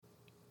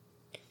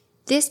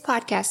This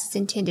podcast is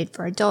intended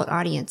for adult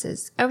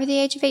audiences over the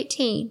age of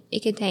 18.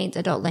 It contains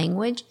adult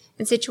language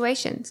and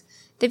situations.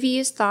 The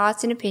views,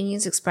 thoughts, and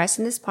opinions expressed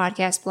in this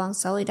podcast belong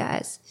solely to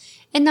us,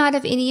 and not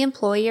of any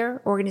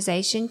employer,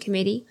 organization,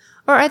 committee,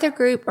 or other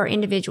group or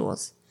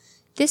individuals.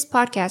 This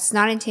podcast is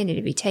not intended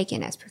to be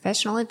taken as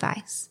professional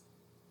advice.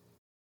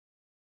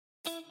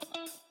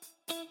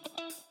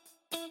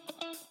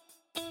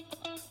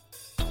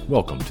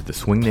 Welcome to the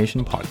Swing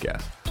Nation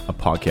Podcast, a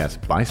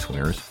podcast by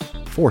swingers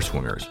for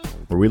swingers,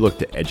 where we look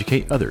to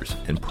educate others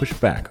and push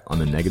back on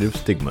the negative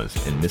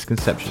stigmas and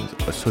misconceptions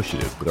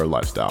associated with our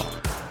lifestyle.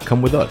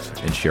 Come with us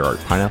and share our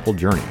pineapple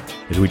journey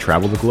as we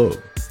travel the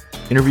globe,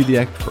 interview the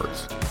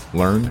experts,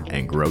 learn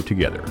and grow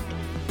together.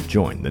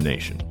 Join the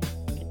nation.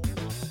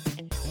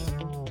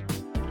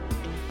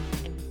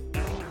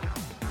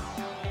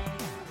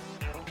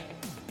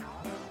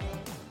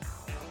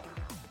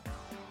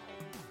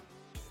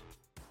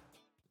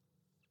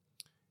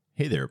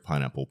 Hey there,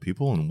 pineapple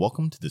people, and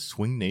welcome to the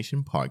Swing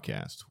Nation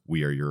Podcast.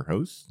 We are your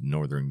hosts,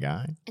 Northern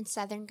Guy And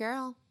Southern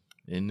Girl.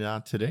 In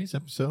today's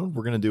episode,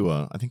 we're going to do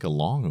a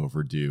long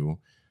overdue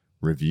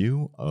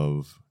review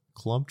of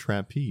Club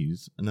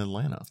Trapeze in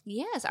Atlanta.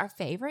 Yes, our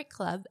favorite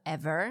club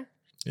ever.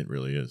 It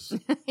really is.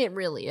 It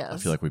really is. I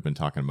feel like we've been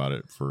talking about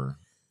it for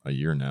a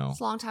year now. It's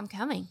a long time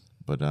coming.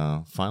 But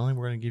finally,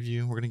 we're going to give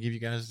you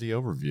guys the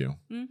overview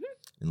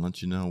and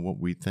let you know what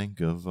we think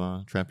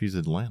of Trapeze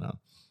Atlanta,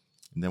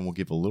 and then we'll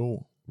give a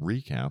little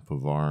recap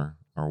of our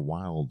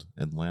wild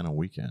Atlanta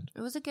weekend.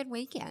 It was a good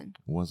weekend.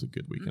 It was a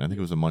good weekend. I think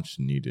it was a much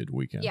needed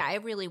weekend. Yeah,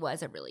 it really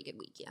was a really good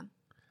weekend.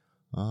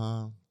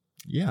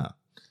 Yeah.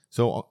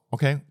 So,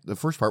 okay, the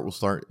first part we'll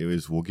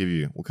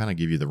kind of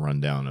give you the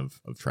rundown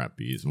of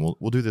Trapeze, and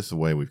we'll do this the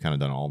way we've kind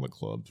of done all the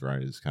clubs,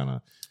 right? Is kind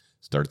of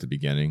start at the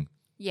beginning.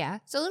 Yeah.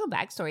 So a little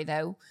backstory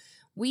though.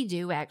 We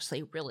do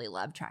actually really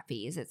love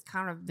Trapeze. It's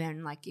kind of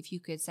been like, if you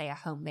could say, a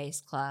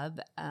home-based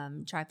club.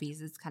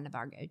 Trapeze is kind of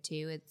our go-to.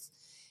 It's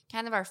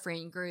kind of our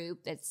friend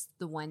group. That's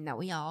the one that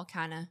we all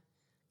kind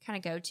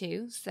of go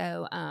to.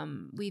 So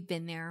we've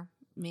been there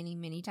many,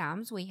 many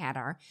times. We had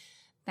our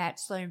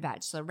bachelor and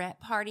bachelorette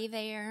party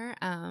there.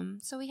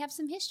 So we have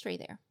some history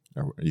there.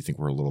 You think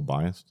we're a little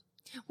biased?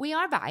 We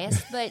are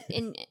biased, but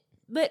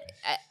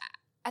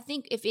I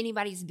think if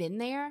anybody's been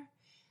there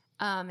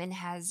and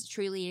has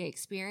truly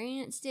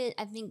experienced it,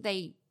 I think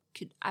they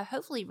could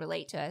hopefully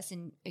relate to us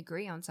and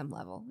agree on some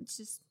level.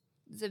 It's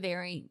a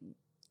very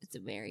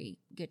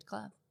good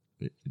club.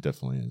 It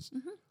definitely is.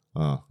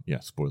 Yeah,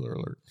 spoiler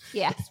alert.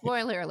 Yeah,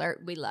 spoiler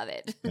alert. We love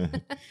it.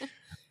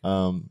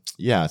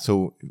 Yeah,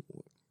 so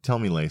tell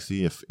me,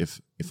 Lacey,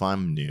 if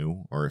I'm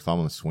new or if I'm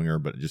a swinger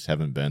but just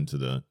haven't been to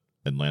the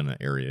Atlanta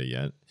area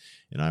yet,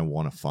 and I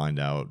want to find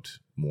out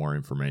more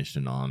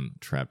information on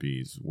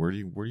Trapeze, where do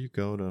you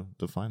go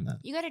to find that?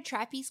 You go to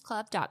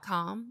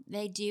trapezeclub.com.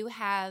 They do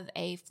have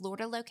a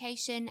Florida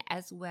location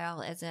as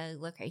well as a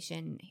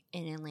location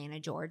in Atlanta,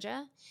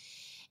 Georgia.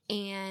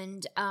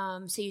 And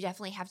so you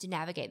definitely have to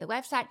navigate the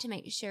website to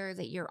make sure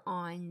that you're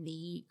on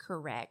the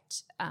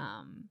correct.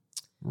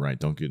 Right.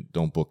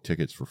 Don't book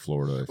tickets for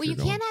Florida. Well, you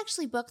can't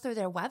actually book through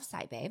their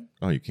website, babe.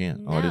 Oh, you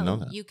can't? No, I didn't know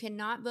that. You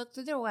cannot book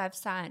through their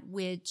website,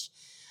 which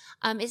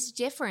is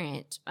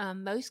different.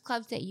 Most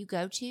clubs that you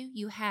go to,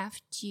 you have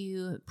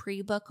to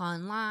pre-book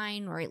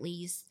online or at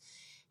least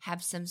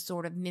have some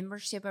sort of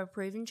membership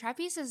approved. And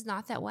Trapeze is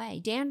not that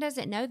way. Dan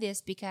doesn't know this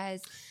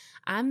because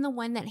I'm the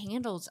one that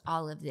handles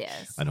all of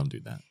this. I don't do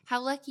that. How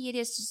lucky it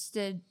is just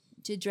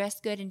to dress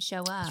good and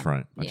show up. That's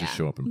right. I just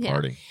show up and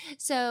party. Yeah.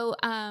 So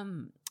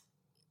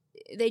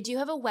they do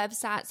have a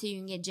website so you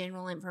can get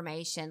general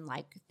information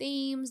like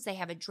themes. They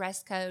have a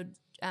dress code.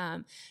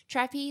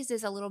 Trapeze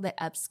is a little bit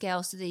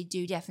upscale, so they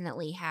do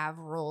definitely have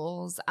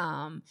rules.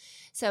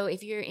 So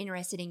if you're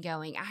interested in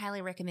going, I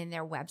highly recommend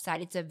their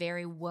website. It's a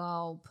very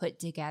well put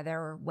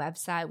together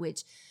website,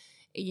 which,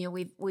 you know,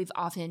 we've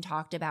often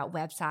talked about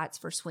websites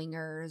for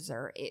swingers,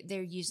 or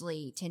they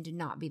usually tend to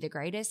not be the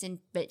greatest.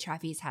 But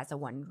Trapeze has a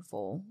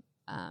wonderful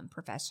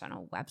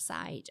professional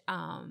website.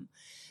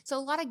 So a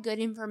lot of good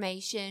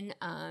information.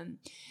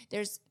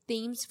 There's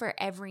themes for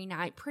every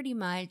night, pretty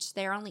much.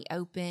 They're only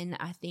open,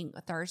 I think,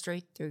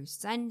 Thursday through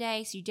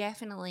Sunday. So you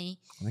definitely.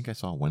 I think I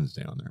saw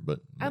Wednesday on there,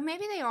 but. Oh,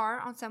 maybe they are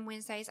on some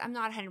Wednesdays. I'm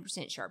not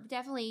 100% sure, but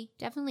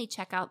definitely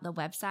check out the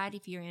website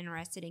if you're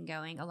interested in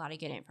going. A lot of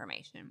good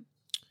information.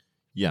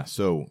 Yeah,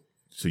 so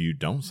you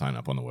don't sign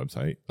up on the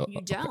website.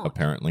 You don't.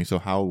 Apparently. So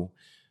how...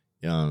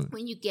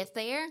 when you get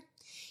there,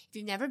 if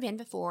you've never been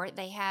before,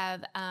 they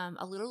have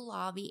a little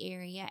lobby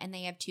area and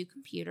they have 2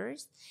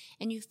 computers,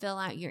 and you fill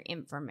out your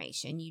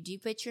information. You do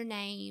put your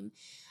name.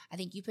 I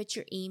think you put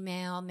your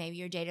email, maybe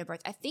your date of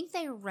birth. I think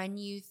they run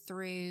you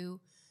through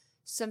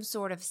some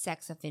sort of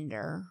sex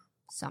offender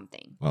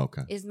something.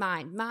 Okay. Is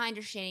my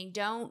understanding.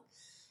 Don't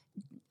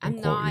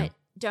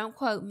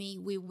quote me.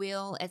 We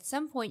will at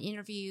some point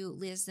interview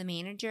Liz, the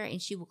manager,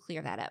 and she will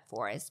clear that up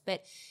for us.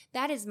 But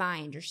that is my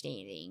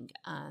understanding,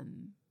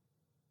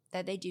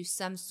 that they do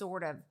some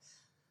sort of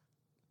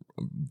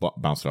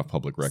bounce it off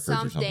public records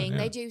or something.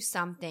 They do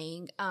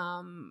something.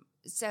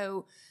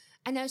 So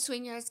I know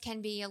swingers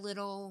can be a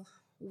little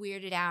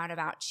weirded out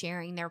about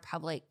sharing their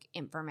public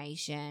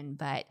information,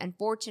 but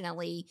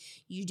unfortunately,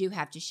 you do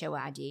have to show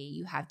ID.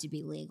 You have to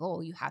be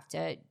legal. You have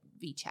to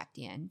be checked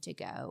in to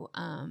go.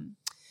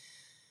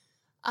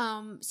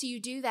 So you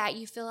do that.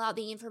 You fill out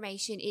the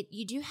information.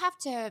 You do have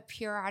to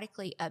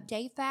periodically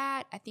update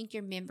that. I think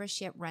your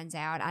membership runs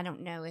out. I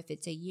don't know if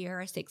it's a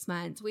year or 6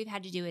 months. We've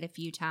had to do it a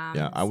few times.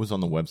 Yeah, I was on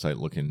the website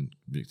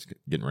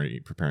getting ready,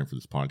 preparing for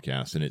this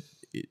podcast, and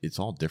it's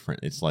all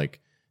different. It's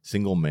like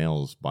single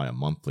males buy a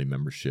monthly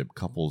membership.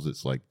 Couples,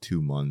 it's like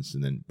 2 months,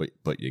 and then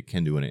but you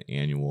can do an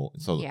annual.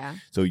 So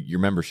so your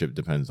membership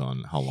depends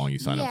on how long you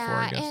sign up for,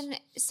 I guess. And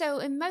so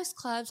in most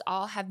clubs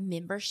all have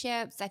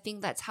memberships. I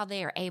think that's how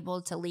they are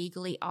able to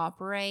legally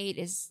operate,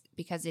 is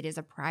because it is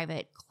a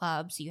private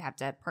club, so you have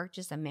to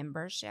purchase a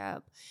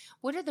membership.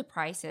 What are the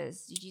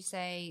prices? Did you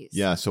say?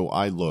 Yeah, so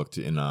I looked,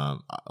 and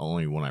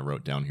only one I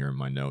wrote down here in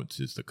my notes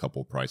is the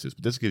couple prices,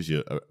 but this gives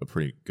you a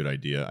pretty good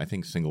idea. I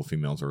think single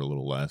females are a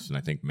little less, and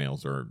I think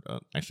males are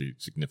actually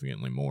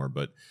significantly more.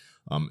 But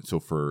so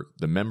for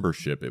the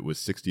membership, it was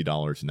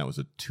 $60, and that was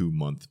a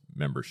 2-month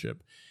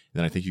membership. And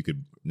then I think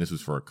and this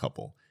was for a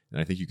couple, and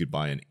I think you could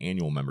buy an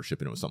annual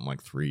membership, and it was something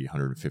like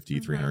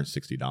 $350,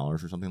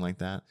 $360 or something like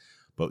that.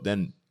 But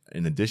then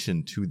in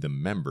addition to the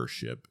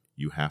membership,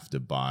 you have to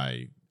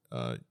buy,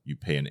 you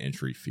pay an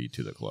entry fee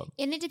to the club.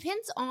 And it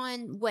depends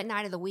on what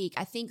night of the week.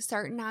 I think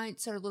certain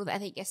nights are a little bit, I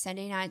think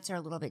Sunday nights are a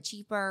little bit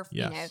cheaper.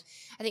 Yes. You know,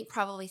 I think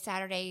probably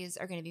Saturdays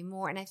are going to be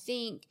more. And I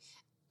think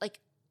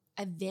like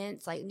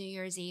events like New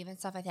Year's Eve and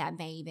stuff like that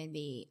may even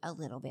be a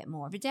little bit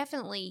more. But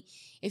definitely,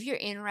 if you're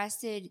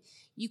interested,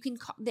 you can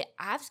call.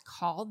 I've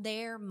called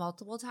there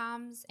multiple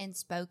times and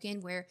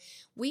spoken where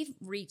we've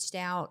reached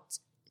out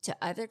to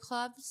other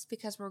clubs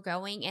because we're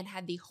going and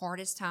had the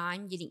hardest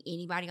time getting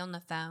anybody on the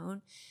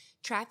phone.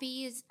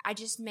 Trapeze, I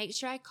just make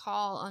sure I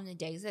call on the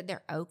days that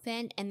they're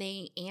open and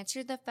they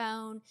answer the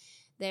phone.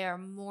 They are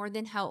more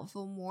than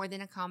helpful, more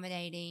than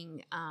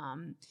accommodating.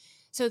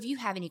 So if you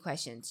have any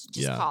questions,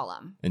 just call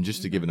them. And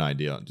just to give an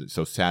idea,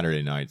 so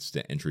Saturday nights,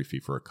 the entry fee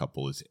for a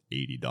couple is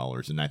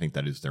 $80. And I think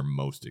that is their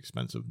most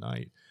expensive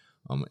night.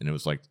 And it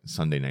was like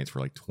Sunday nights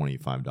were like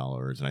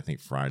 $25. And I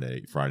think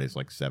Friday's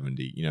like $70.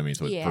 You know what I mean?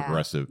 So it's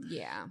progressive.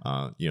 Yeah.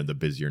 The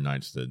busier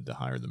nights, the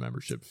higher the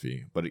membership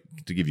fee. But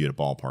to give you a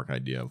ballpark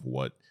idea of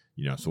what,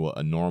 so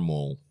a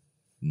normal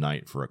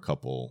night for a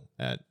couple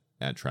at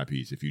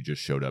Trapeze, if you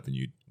just showed up and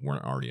you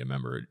weren't already a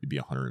member, it'd be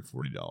 $140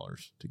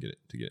 to get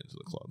into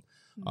the club.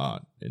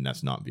 And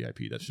that's not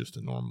VIP. That's just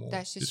a normal.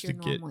 That's just your to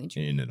normal get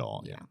entry. in it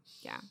all.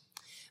 Yeah.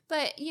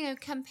 But,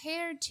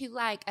 compared to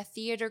like a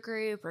theater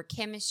group or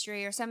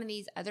chemistry or some of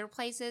these other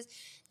places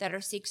that are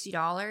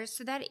 $60,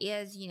 so that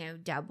is,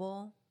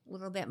 double, a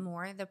little bit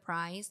more the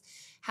price.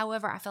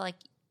 However, I feel like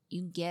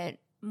you can get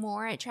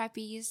more at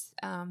Trapeze.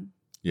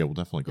 Yeah, we'll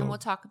definitely go. And we'll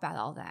talk about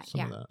all that.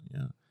 Some of that,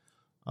 yeah.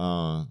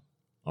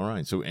 All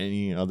right. So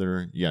any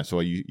other, so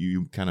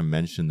you kind of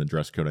mentioned the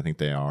dress code. I think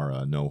they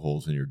are no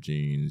holes in your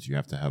jeans. You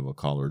have to have a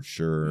collared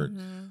shirt.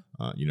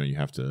 Mm-hmm. You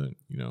have to,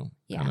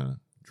 kind of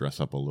dress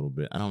up a little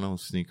bit. I don't know,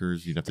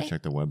 sneakers. You'd have to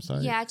check the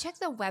website. Yeah, check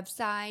the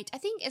website. I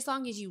think as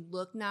long as you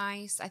look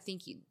nice, I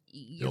think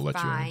you're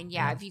fine.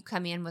 Yeah, if you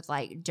come in with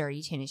like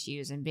dirty tennis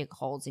shoes and big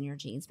holes in your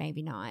jeans,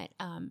 maybe not.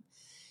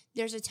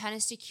 There's a ton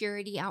of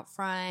security out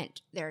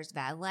front. There's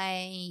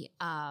valet.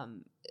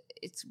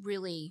 It's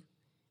really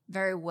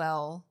very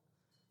well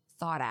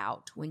thought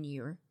out when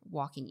you're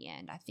walking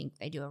in. I think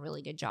they do a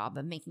really good job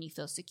of making you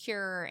feel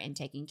secure and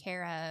taken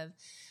care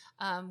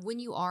of. When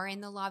you are in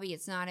the lobby,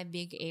 it's not a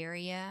big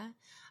area,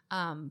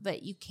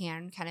 but you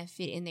can kind of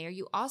fit in there.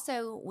 You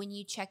also, when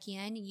you check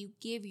in, you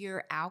give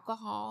your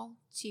alcohol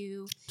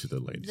to the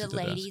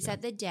ladies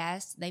at the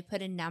desk. They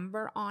put a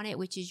number on it,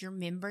 which is your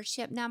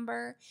membership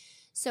number.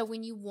 So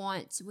when you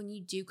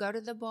do go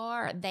to the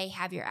bar, they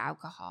have your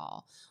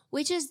alcohol,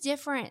 which is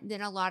different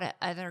than a lot of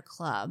other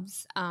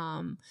clubs.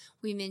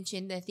 We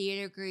mentioned the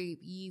theater group,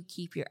 you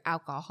keep your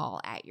alcohol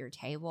at your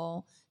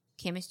table.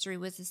 Chemistry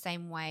was the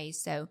same way.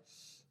 So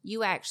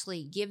you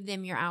actually give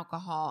them your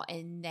alcohol,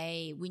 and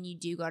when you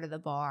do go to the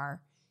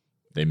bar,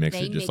 they mix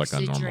it just like a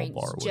normal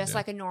bar would. Just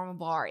like a normal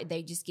bar.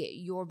 They just get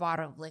your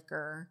bottle of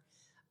liquor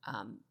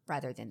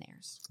rather than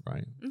theirs.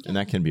 Right. Okay. And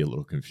that can be a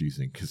little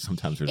confusing because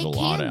sometimes there's a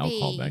lot of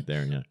alcohol back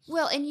there. Yeah.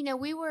 Well, and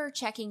we were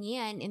checking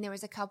in and there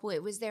was a couple,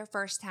 it was their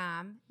first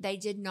time. They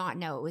did not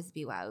know it was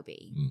BYOB.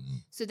 Mm-hmm.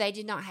 So they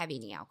did not have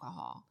any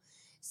alcohol.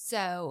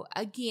 So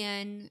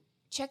again,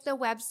 check the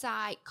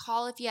website,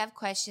 call if you have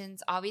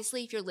questions.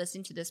 Obviously, if you're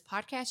listening to this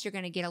podcast, you're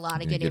going to get a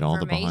lot of good information. All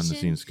the behind the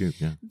scenes scoop,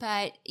 yeah.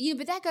 But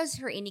but that goes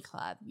for any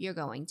club you're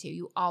going to.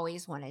 You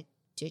always want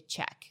to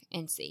check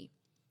and see.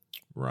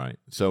 Right.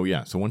 So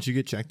so once you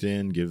get checked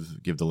in,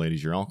 give the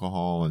ladies your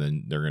alcohol, and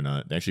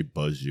then they actually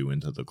buzz you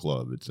into the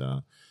club. It's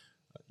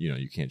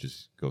you can't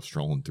just go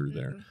strolling through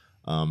there.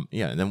 And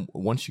then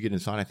once you get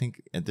inside, I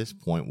think at this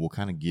point we'll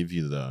kind of give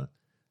you the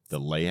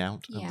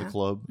layout of the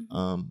club,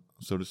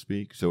 so to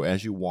speak. So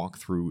as you walk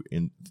through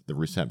in the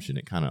reception,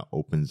 it kind of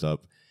opens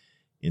up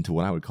into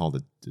what I would call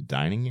the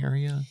dining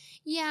area.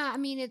 Yeah, I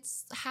mean,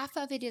 it's half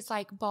of it is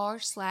like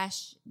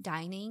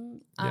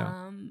bar/dining.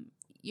 Yeah.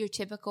 Your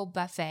typical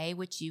buffet,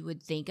 which you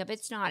would think of.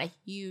 It's not a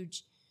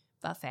huge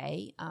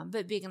buffet,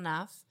 but big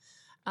enough.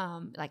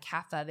 Like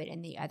half of it,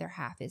 and the other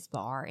half is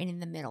bar, and in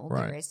the middle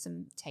there is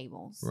some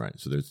tables. Right.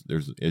 So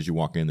there's as you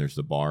walk in, there's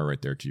the bar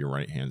right there to your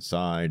right hand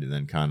side, and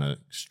then kind of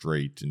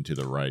straight and to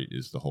the right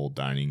is the whole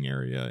dining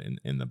area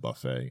in the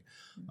buffet.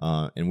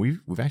 And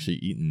we've actually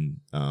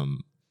eaten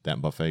that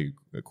buffet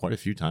quite a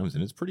few times,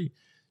 and it's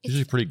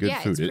usually pretty good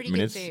food.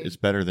 It's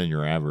better than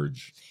your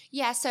average.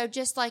 Yeah. So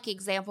just like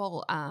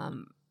example,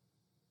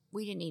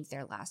 we didn't eat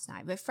there last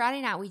night, but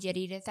Friday night we did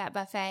eat at that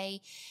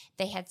buffet.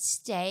 They had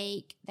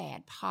steak, they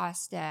had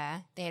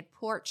pasta, they had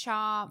pork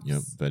chops.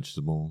 Yep,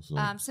 vegetables.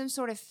 Some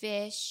sort of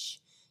fish,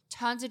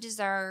 tons of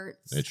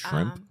desserts. They had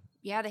shrimp.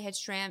 Yeah, they had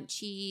shrimp,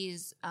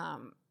 cheese,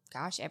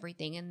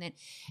 everything. And then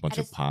a bunch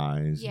of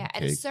pies. Yeah,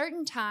 at a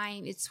certain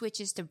time it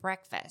switches to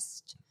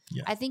breakfast.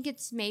 Yeah. I think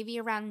it's maybe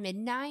around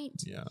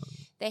midnight. Yeah.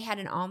 They had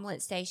an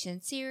omelet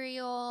station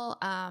cereal,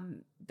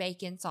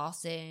 bacon,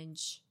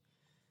 sausage.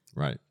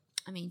 Right.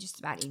 I mean, just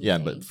about anything. Yeah,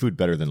 but food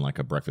better than like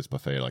a breakfast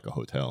buffet, like a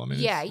hotel. I mean,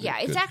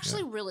 it's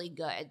actually really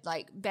good.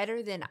 Like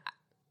better than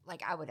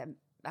like I would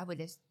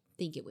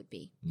think it would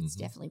be. It's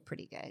definitely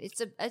pretty good.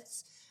 It's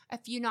a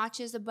few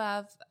notches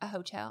above a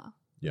hotel.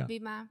 Yeah, would be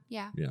my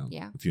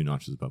a few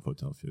notches above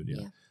hotel food.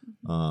 Yeah.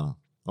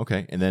 Mm-hmm.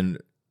 Okay, and then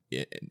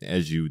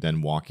as you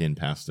then walk in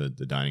past the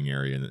dining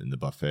area and the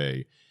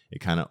buffet, it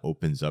kind of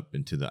opens up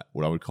into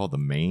what I would call the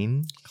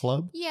main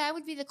club. Yeah, it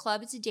would be the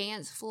club. It's a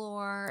dance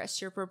floor, a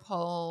stripper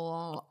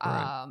pole,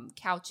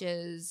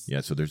 couches.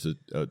 Yeah, so there's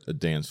a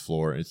dance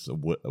floor. It's a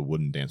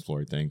wooden dance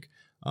floor, I think.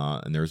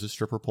 And there's a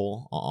stripper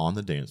pole on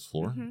the dance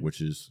floor,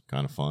 which is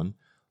kind of fun.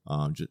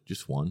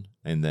 Just one.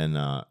 And then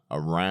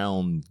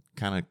around,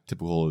 kind of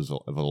typical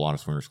of a lot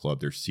of swingers club,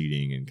 there's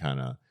seating and kind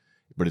of,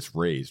 but it's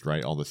raised,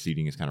 right? All the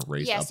seating is kind of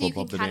raised up so you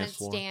above the can dance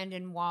floor. Stand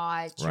and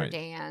watch or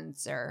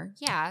dance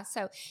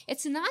so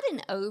it's not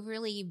an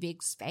overly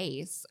big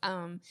space.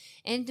 And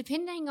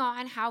depending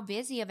on how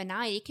busy of a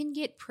night, it can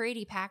get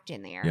pretty packed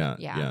in there.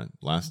 Yeah.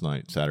 Last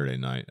night, Saturday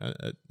night,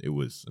 it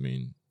was, I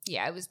mean,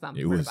 it was bumper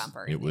to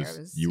bumper. It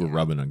was you were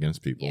rubbing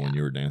against people when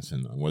you were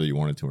dancing, whether you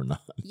wanted to or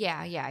not.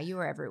 Yeah, you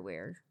were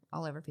everywhere.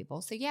 All over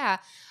people. So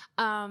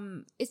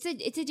it's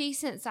a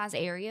decent size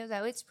area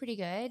though. It's pretty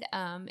good.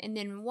 And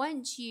then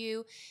once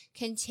you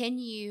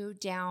continue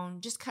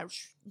down,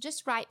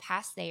 just right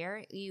past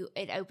there,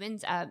 it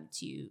opens up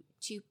to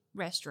two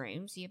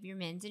restrooms. You have your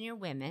men's and your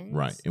women's.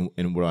 Right.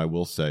 And what I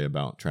will say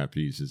about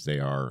Trapeze is they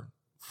are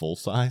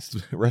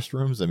full-sized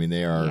restrooms. I mean,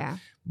 they are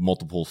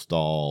multiple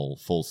stall,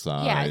 full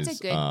size. Yeah,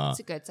 it's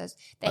a good size.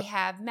 They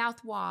have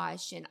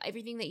mouthwash and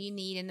everything that you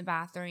need in the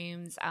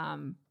bathrooms.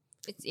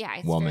 It's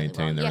well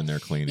maintained. They're in there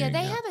cleaning. Yeah,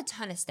 they have a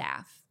ton of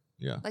staff.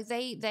 Yeah, like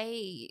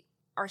they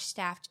are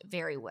staffed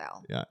very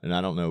well. Yeah, and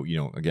I don't know,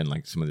 again,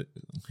 like some of the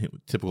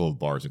typical of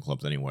bars and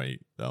clubs anyway,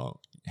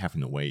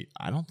 having to wait.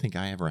 I don't think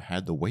I ever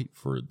had to wait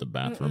for the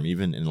bathroom.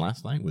 Even and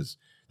last night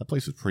that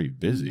place was pretty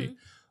busy.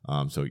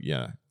 That's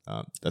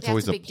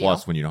always a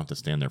plus when you don't have to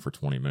stand there for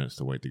 20 minutes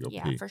to wait to go pee.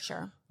 Yeah, for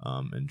sure.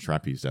 And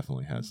Trapeze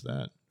definitely has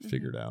that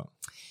figured out.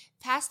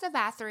 Past the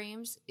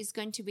bathrooms is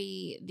going to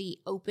be the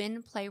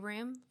open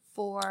playroom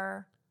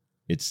for...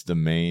 It's the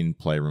main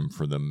playroom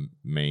for the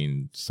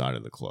main side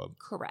of the club.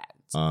 Correct.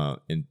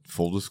 In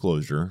full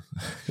disclosure...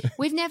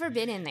 We've never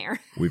been in there.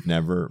 We've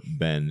never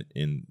been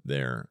in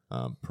there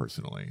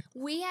personally.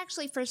 We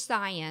actually, for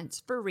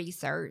science, for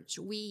research,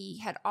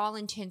 we had all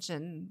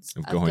intentions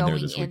of going there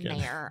this in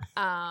weekend. There.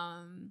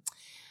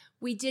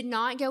 We did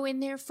not go in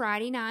there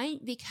Friday night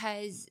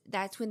because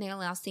that's when they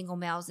allow single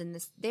males in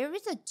this. There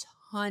is a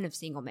ton of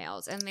single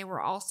males, and they were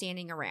all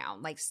standing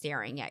around, like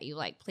staring at you,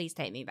 like, please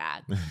take me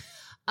back.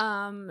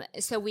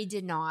 So we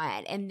did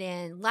not. And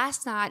then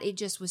last night, it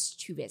just was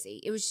too busy.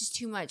 It was just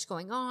too much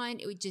going on.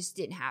 It just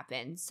didn't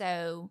happen.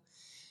 So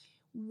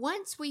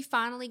once we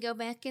finally go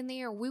back in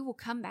there, we will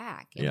come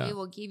back and we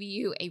will give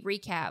you a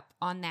recap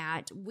on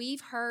that.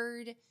 We've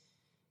heard.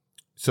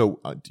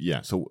 So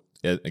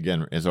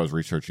again, as I was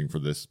researching for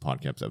this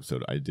podcast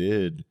episode, I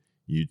did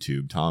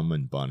YouTube Tom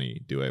and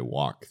Bunny do a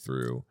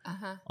walkthrough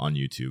on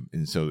YouTube,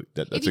 and so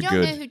that's if you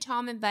don't know who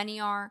Tom and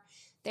Bunny are,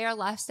 they are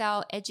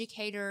lifestyle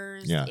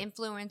educators,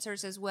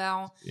 influencers as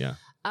well. Yeah,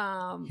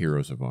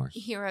 heroes of ours.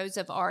 Heroes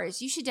of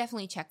ours. You should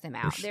definitely check them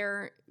out.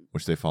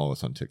 Which they follow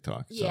us on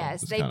TikTok. So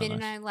yes, they've been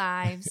in our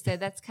lives, so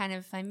that's kind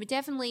of fun. But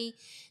definitely,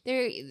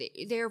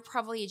 they're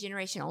probably a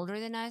generation older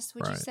than us.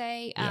 Would you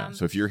say? Yeah.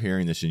 So if you're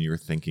hearing this and you're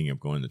thinking of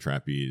going to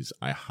Trapeze,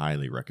 I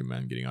highly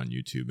recommend getting on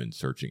YouTube and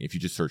searching. If you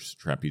just search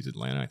Trapeze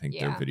Atlanta, I think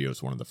their video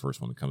is one of the first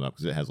one that comes up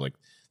because it has like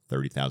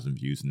 30,000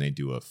 views, and they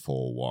do a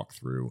full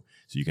walkthrough,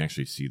 so you can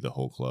actually see the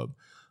whole club.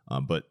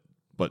 But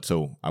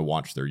so I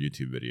watched their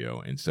YouTube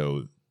video, and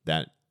so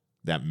that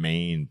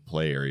main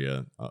play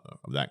area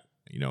of that,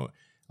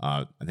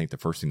 I think the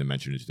first thing to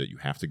mention is that you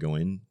have to go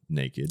in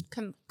naked.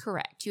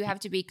 Correct. You have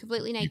to be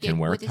completely naked. You can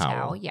wear with a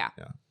towel. Yeah.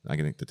 I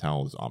think the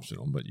towel is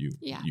optional, but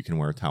you can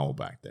wear a towel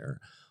back there.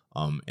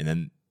 And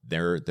then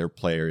their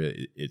play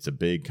area, it's a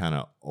big kind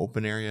of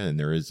open area, and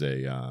there's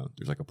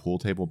like a pool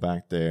table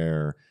back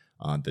there.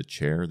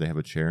 They have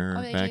a chair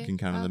back in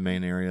kind of the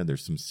main area.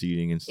 There's some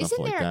seating and stuff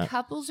like that. Isn't there a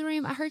couples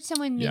room? I heard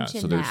someone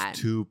mention so there's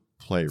 2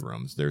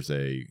 playrooms. There's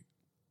a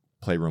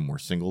playroom where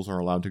singles are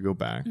allowed to go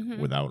back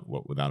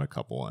without a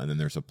couple, and then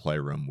there's a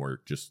playroom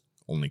where just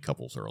only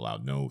couples are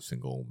allowed. No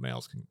single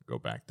males can go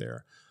back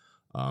there.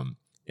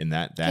 In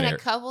that can a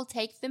couple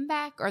take them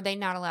back, or are they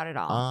not allowed at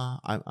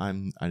all? I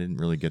didn't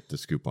really get the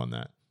scoop on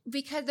that.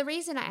 Because the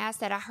reason I asked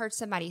that, I heard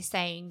somebody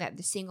saying that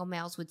the single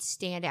males would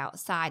stand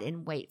outside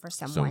and wait for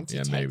someone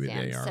to take maybe them.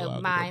 They are allowed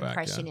so my to go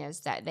impression back, is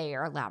that they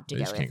are allowed to they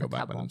go. Just can't go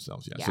back couple. by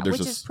themselves. Yeah, so there's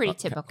which is pretty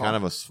typical. Kind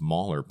of a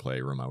smaller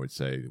playroom, I would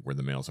say, where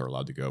the males are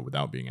allowed to go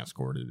without being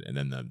escorted, and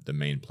then the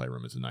main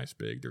playroom is a nice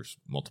big. There's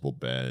multiple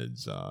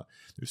beds.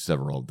 There's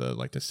several of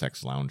the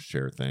sex lounge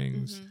chair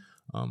things.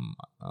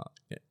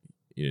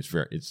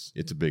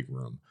 It's a big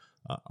room.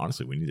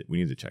 Honestly, we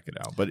need to check it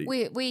out. But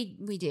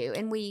we do,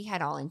 and we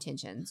had all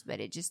intentions, but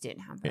it just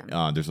didn't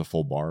happen. There's a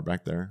full bar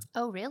back there.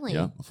 Oh, really?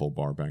 Yeah, a full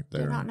bar back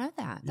there. Did not know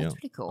that. That's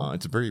pretty cool.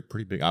 It's a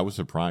pretty big. I was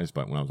surprised,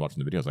 but when I was watching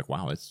the video, I was like,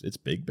 "Wow, it's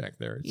big back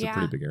there. It's a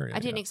pretty big area." I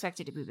didn't expect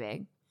it to be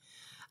big.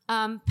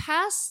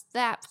 Past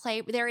that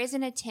play, there is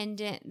an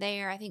attendant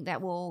there. I think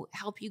that will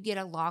help you get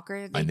a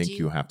locker. I think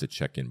you have to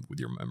check in with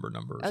your member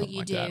number or something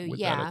like that with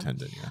that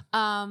attendant.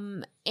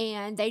 Yeah.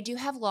 And they do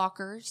have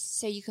lockers,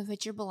 so you can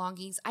put your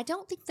belongings. I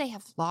don't think they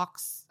have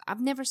locks.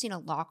 I've never seen a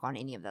lock on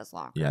any of those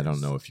lockers. Yeah, I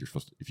don't know if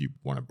if you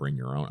want to bring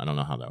your own. I don't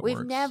know how that works.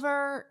 We've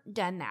never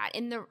done that.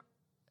 And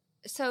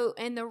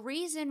the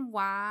reason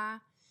why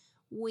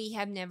we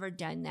have never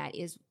done that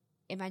is.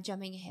 Am I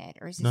jumping ahead,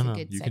 or is this a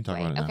good segue? You can talk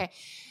about it now. Okay,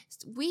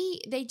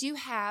 they do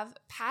have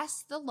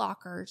past the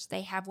lockers.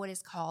 They have what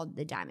is called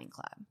the Diamond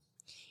Club.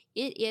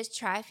 It is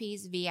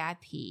Tri-Fee's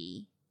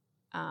VIP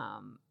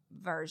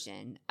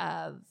version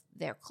of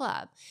their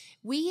club.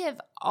 We have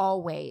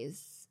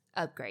always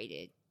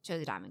upgraded to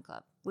the Diamond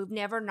Club. We've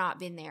never not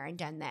been there and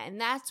done that,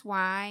 and that's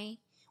why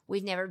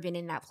we've never been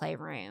in that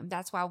playroom.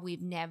 That's why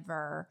we've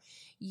never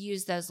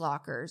used those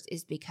lockers.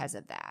 Is because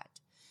of that.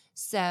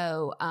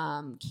 So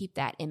keep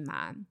that in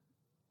mind.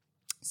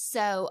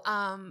 So,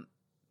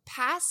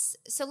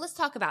 let's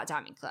talk about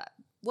Diamond Club.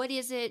 What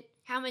is it?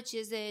 How much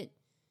is it?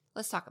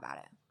 Let's talk about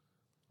it.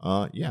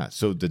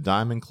 So the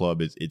Diamond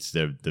Club it's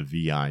the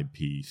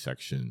VIP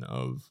section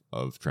of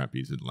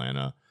Trapeze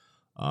Atlanta,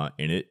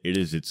 and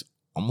it's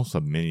almost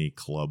a mini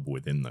club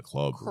within the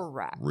club.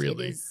 Correct.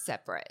 Really, it is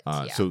separate.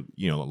 So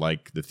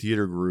like the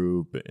theater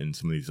group and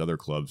some of these other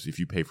clubs, if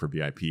you pay for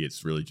VIP,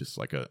 it's really just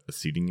like a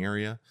seating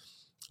area.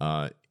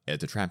 At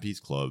the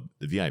Trapeze Club,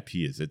 the VIP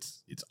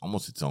it's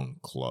almost its own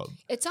club.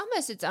 It's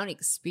almost its own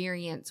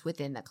experience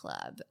within the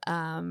club.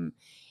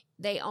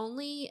 They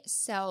only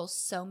sell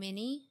so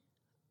many.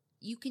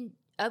 You can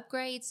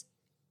upgrades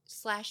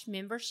 /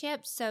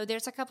 memberships. So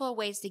there's a couple of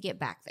ways to get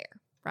back there,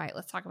 right?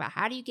 Let's talk about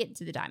how do you get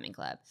into the Diamond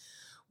Club.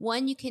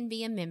 One, you can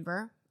be a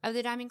member of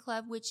the Diamond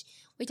Club, which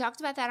we talked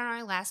about that on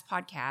our last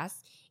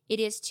podcast. It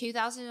is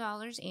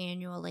 $2,000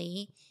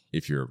 annually.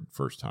 If you're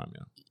first time,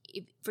 yeah.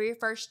 For your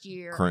first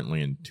year.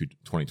 Currently in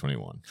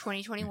 2021.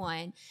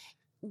 2021.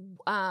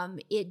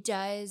 It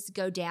does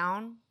go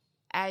down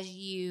as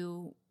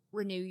you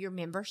renew your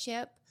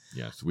membership.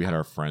 Yeah, so we had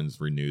our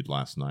friends renewed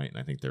last night, and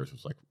I think theirs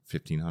was like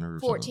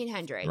 $1,500 or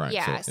 $1,400. Right.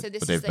 Yeah.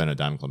 But they've been a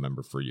Diamond Club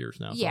member for years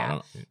now.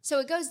 Yeah. So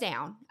it goes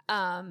down.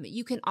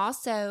 You can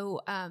also,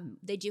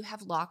 they do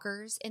have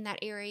lockers in that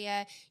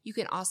area. You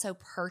can also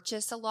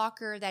purchase a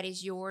locker that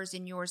is yours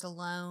and yours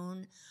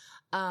alone.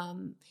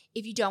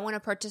 If you don't want to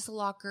purchase a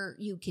locker,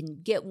 you can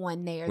get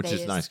one there. Which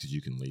is nice because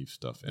you can leave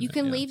stuff in it. You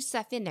can leave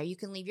stuff in there. You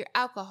can leave your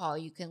alcohol.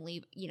 You can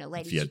leave,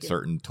 ladies. If you had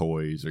certain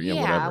toys or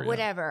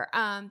whatever.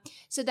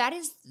 So that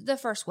is the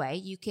first way.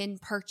 You can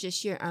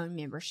purchase your own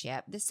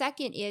membership. The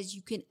second is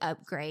you can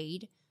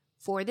upgrade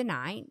for the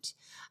night,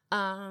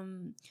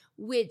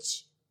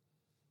 which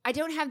I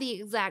don't have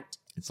the exact.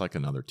 It's like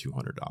another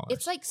 $200.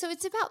 It's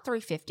about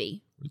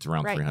 $350. It's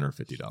around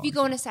 $350. If you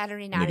go on a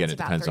Saturday night, and again, it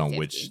depends on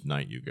which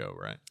night you go,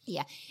 right?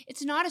 Yeah.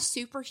 It's not a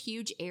super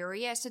huge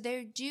area, so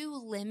they do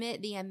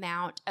limit the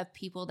amount of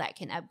people that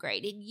can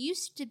upgrade. It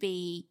used to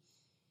be,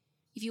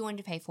 if you wanted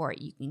to pay for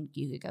it,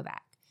 you could go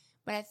back.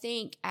 But I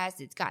think as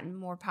it's gotten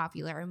more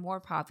popular and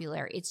more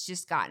popular, it's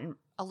just gotten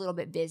a little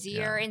bit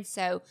busier. Yeah. And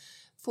so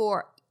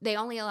they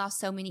only allow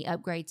so many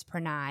upgrades per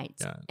night.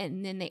 Yeah.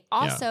 And then they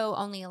also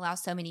only allow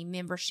so many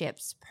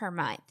memberships per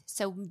month.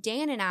 So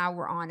Dan and I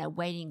were on a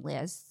waiting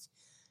list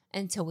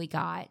until we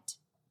got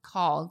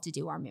called to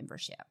do our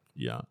membership.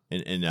 Yeah.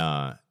 And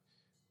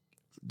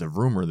the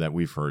rumor that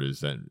we've heard is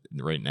that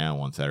right now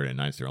on Saturday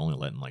nights, they're only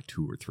letting like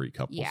 2 or 3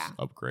 couples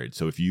upgrade.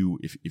 So if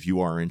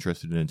you are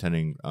interested in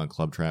attending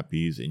Club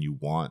Trapeze and you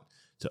want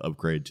to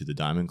upgrade to the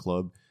Diamond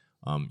Club,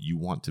 you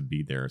want to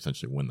be there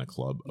essentially when the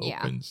club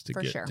opens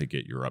to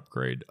get your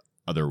upgrade.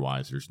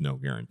 Otherwise, there's no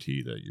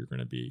guarantee that you're going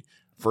to be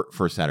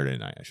for Saturday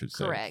night, I should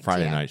say. Correct.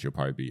 Friday night, you'll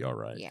probably be all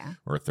right. Yeah.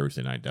 Or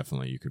Thursday night,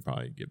 definitely you could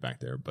probably get back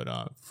there. But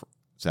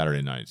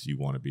Saturday nights, you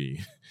want to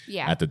be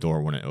Yeah. at the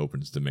door when it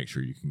opens to make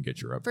sure you can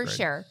get your upgrade. For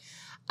sure.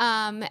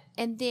 And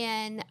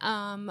then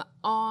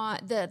on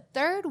the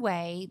third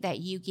way that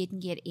you can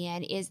get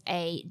in is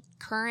a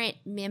current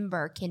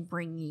member can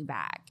bring you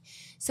back.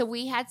 So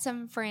we had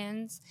some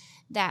friends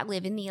that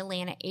live in the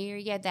Atlanta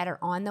area that are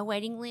on the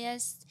waiting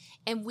list,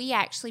 and we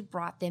actually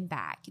brought them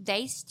back.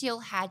 They still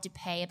had to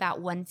pay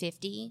about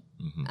 $150.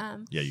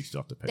 Yeah, you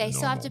still have to pay. They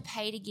still have to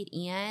pay to get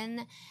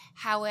in.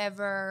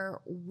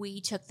 However,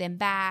 we took them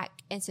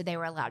back, and so they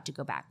were allowed to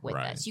go back with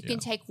us. You can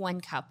take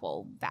one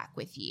couple back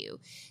with you.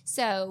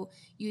 So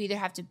you either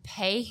have to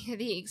pay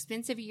the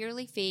expensive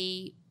yearly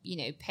fee,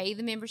 pay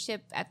the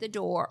membership at the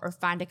door, or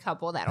find a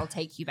couple that'll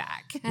take you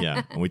back.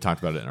 Yeah, and we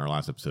talked about it in our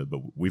last episode,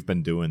 but we've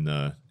been doing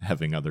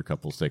having other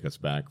couples take us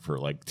back for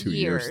like 2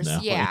 years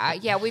now.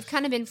 Yeah, we've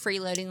kind of been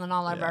freeloading on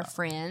all of our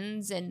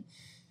friends, and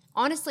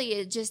honestly,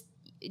 it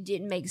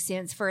didn't make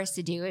sense for us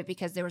to do it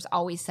because there was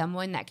always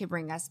someone that could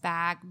bring us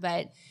back.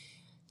 But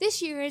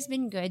this year has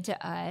been good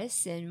to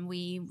us, and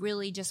we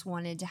really just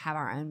wanted to have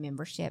our own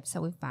membership,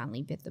 so we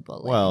finally bit the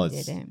bullet and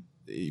did it.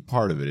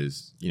 Part of it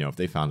is, if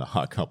they found a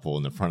hot couple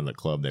in the front of the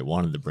club they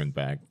wanted to bring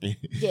back.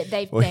 Yeah,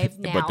 they've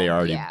now. But they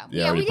already,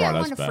 we didn't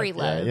want to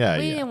freeload. Yeah,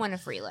 we didn't want to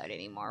freeload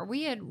anymore.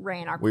 We had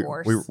ran our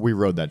course. We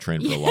rode that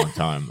train for a long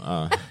time.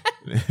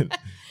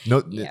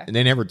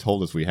 They never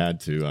told us we had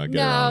to get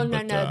around.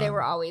 No. They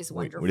were always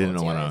wonderful. We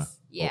didn't want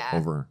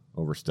to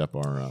overstep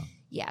our.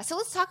 Yeah, so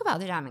let's talk about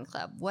the Diamond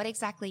Club. What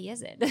exactly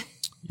is it?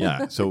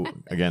 Yeah, so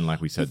again, like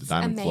we said, the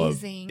Diamond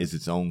amazing. Club is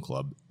its own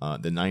club.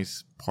 The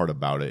nice part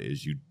about it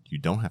is you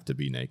don't have to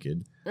be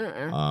naked.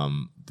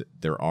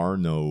 There are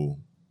no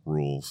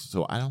rules.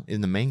 So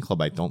in the main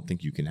club, I don't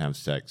think you can have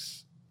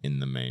sex in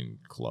the main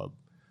club.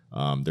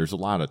 There's a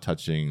lot of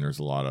touching. There's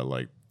a lot of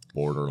like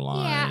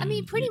borderline. Yeah, I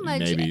mean, pretty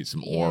much. Maybe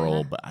some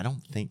oral, but I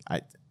don't think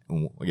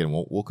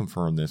we'll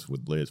confirm this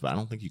with Liz, but I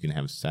don't think you can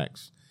have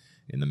sex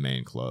in the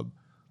main club.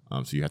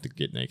 So you have to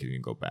get naked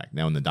and go back.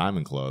 Now in the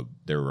Diamond Club,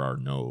 there are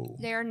no rules.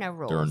 There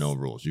are no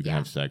rules. You can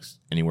have sex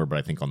anywhere, but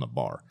I think on the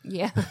bar.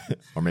 Yeah.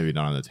 Or maybe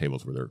not on the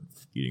tables where they're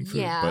eating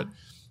food. Yeah. But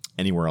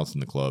anywhere else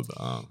in the club.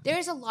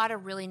 There's a lot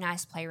of really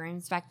nice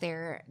playrooms back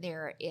there.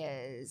 There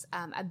is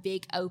a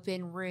big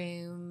open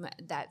room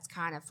that's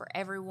kind of for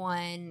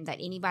everyone that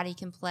anybody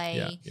can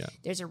play. Yeah.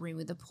 There's a room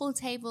with a pool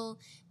table.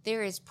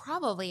 There is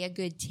probably a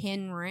good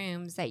 10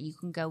 rooms that you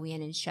can go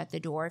in and shut the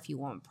door if you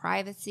want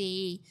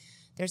privacy.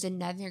 There's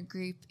another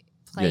group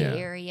play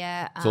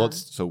area.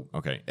 So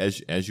okay.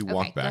 As you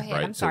walk back, go ahead.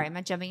 right? I'm sorry. Am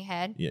I jumping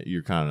ahead? Yeah,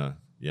 you're kind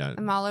of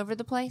I'm all over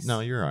the place. No,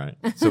 you're all right.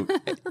 So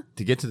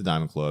to get to the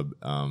Diamond Club,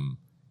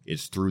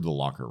 it's through the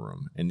locker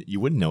room, and you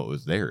wouldn't know it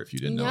was there if you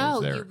didn't know it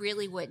was there. No, you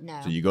really wouldn't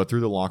know. So you go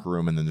through the locker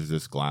room, and then there's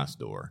this glass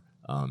door.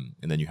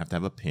 And then you have to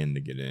have a pin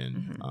to get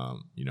in.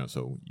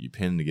 So you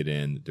pin to get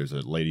in. There's a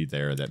lady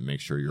there that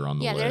makes sure you're on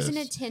the list. Yeah, there's an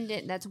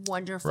attendant that's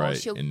wonderful. Right.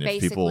 She'll and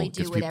basically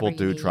do whatever people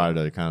do need. try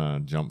to kind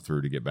of jump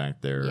through to get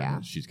back there. Yeah.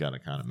 And she's got to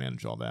kind of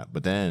manage all that.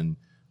 But then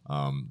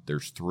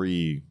there's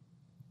 3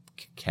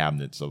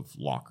 cabinets of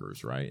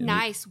lockers, right? And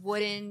nice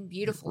wooden,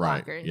 beautiful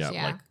lockers. Yeah,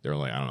 Yeah. like they're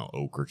like, I don't know,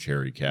 oak or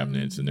cherry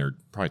cabinets, and they're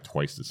probably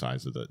twice the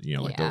size of the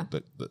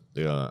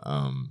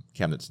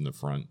cabinets in the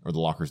front, or the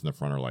lockers in the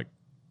front are like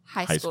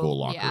high school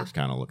lockers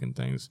kind of looking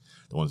things.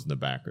 The ones in the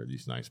back are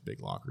these nice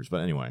big lockers. But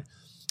anyway,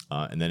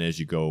 and then as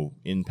you go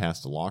in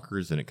past the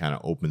lockers, then it kind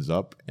of opens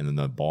up, and then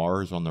the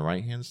bar is on the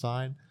right hand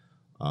side,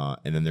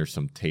 and then there's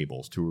some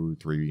tables, 2 or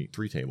 3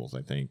 tables,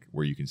 I think,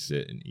 where you can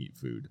sit and eat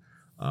food.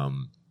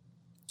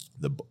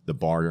 The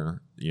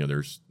bar,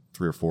 there's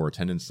 3 or 4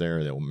 attendants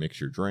there that will mix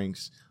your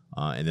drinks,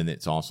 and then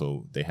it's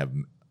also they have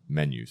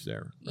menus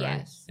there, right?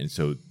 Yes. And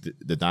so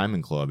the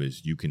Diamond Club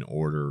is you can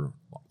order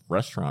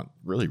restaurant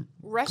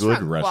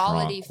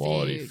quality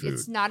food.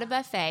 It's not a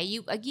buffet.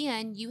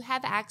 You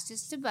have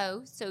access to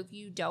both. So if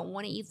you don't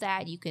want to eat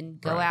that, you can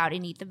go out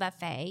and eat the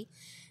buffet.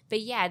 But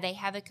yeah, they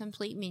have a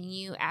complete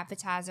menu: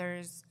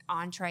 appetizers,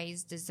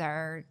 entrees,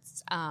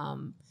 desserts,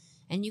 and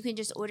you can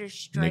just order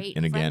straight.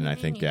 And again, from the I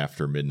think menu.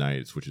 after midnight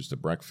it switches to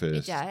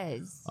breakfast. It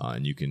does,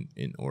 and you can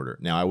order.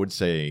 Now, I would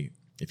say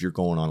if you're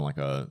going on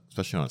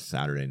especially on a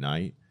Saturday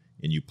night,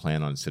 and you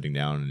plan on sitting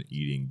down and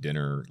eating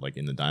dinner like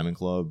in the Diamond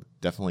Club,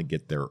 definitely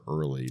get there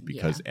early,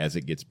 because as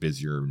it gets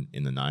busier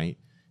in the night,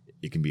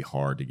 it can be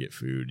hard to get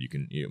food.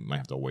 You might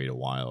have to wait a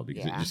while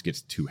because it just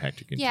gets too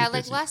hectic and too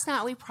busy. Last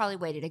night we probably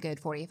waited a good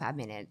 45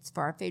 minutes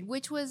for our food,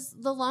 which was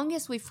the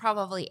longest we've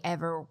probably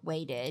ever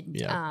waited.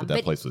 Yeah, but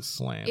that place was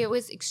slammed. It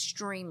was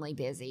extremely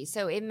busy,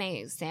 so it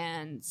makes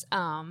sense.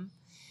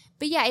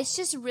 But yeah, it's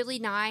just really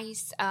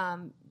nice.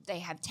 They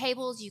have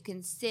tables. You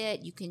can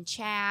sit, you can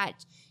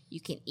chat,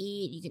 you can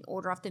eat, you can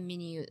order off the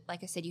menu.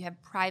 Like I said, you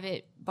have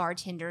private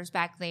bartenders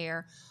back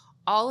there.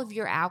 All of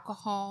your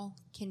alcohol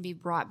can be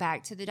brought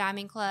back to the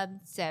Diamond Club,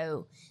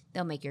 so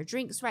they'll make your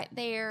drinks right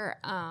there.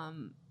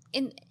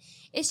 and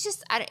it's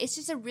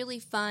just a really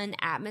fun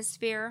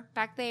atmosphere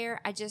back there.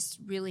 I just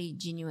really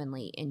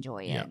genuinely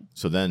enjoy it. Yeah.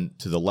 So then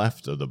to the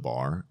left of the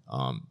bar,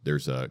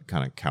 there's a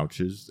kind of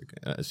couches,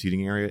 a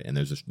seating area, and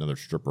there's another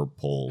stripper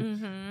pole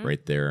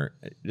right there.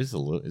 It is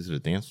is it a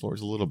dance floor?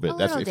 It's a little bit.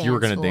 If you were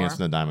going to dance in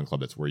the Diamond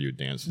Club, that's where you would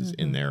dance, is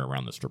in there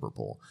around the stripper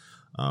pole.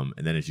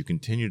 And then as you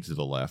continue to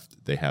the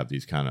left, they have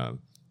these kind of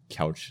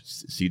couch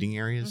seating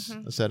areas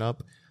set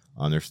up.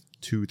 There's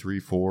 2, 3,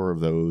 4 of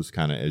those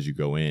kind of as you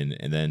go in,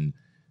 and then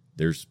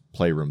there's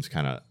playrooms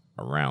kind of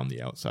around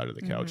the outside of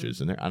the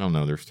couches. And there, I don't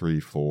know, there's 3,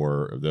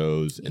 4 of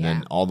those. And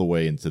then all the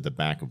way into the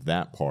back of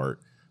that part,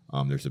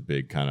 there's a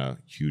big kind of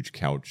huge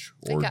couch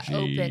orgy like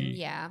open,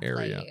 area.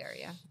 play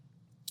area.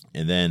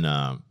 And then,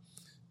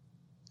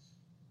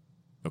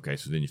 okay,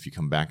 so then if you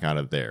come back out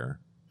of there,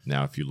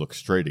 now if you look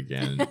straight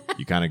again,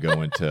 you kind of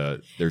go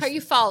into... Are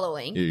you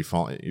following?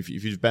 If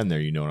you've been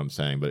there, you know what I'm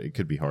saying, but it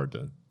could be hard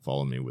to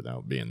follow me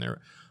without being there.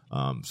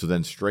 So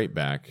then straight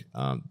back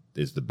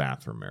is the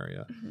bathroom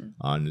area.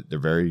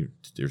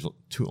 There's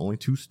only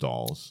 2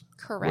 stalls.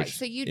 Correct.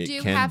 So you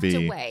do have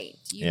to wait.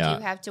 You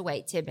do have to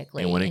wait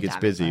typically. And when it gets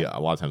busy, a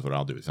lot of times what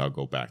I'll do is I'll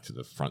go back to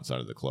the front side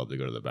of the club to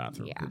go to the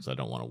bathroom because I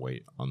don't want to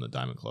wait on the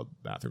Diamond Club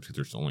bathrooms because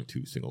there's only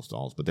 2 single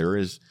stalls. But there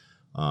is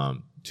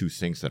 2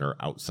 sinks that are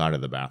outside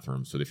of the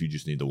bathroom. So if you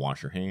just need to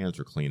wash your hands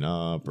or clean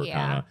up or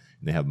kind of,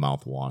 they have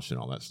mouthwash and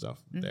all that stuff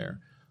there.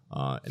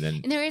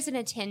 And there is an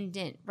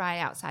attendant right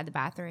outside the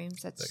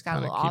bathrooms that's just got a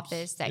little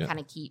office that kind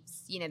of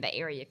keeps the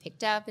area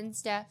picked up and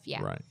stuff.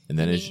 Yeah, right. And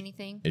then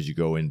as you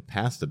go in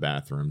past the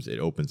bathrooms, it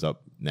opens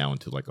up now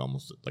into like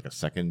almost like a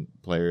second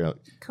player,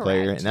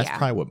 and that's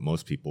probably what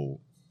most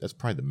people. That's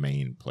probably the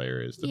main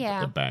player is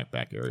the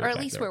back area, or at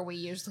least where we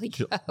usually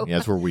go. Yeah,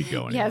 that's where we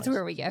go. Yeah, that's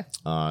where we go.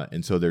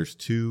 And so there's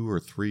 2 or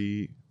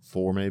 3,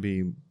 4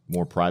 maybe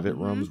more private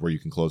rooms where you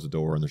can close the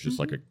door and there's just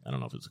like I don't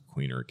know if it's a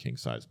queen or a king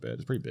size bed.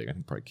 It's pretty big. I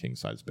think probably king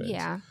size beds.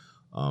 Yeah.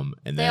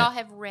 And they all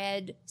have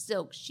red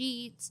silk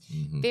sheets,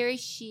 very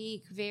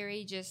chic,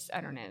 very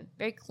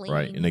very clean.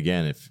 Right. And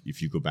again,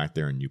 if you go back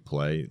there and you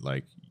play,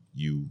 like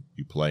you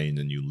play and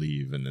then you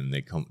leave and then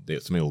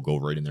somebody will go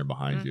right in there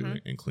behind you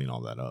and clean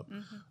all that up.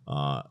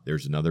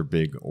 There's another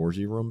big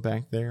orgy room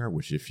back there,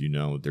 which if you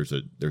know, there's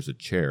a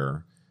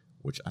chair.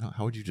 Which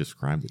how would you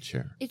describe the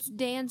chair? It's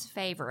Dan's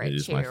favorite chair. It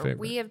is my favorite.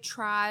 We have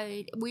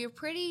tried. We are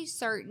pretty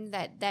certain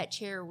that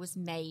chair was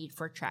made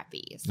for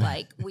trapeze.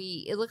 Like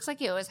it looks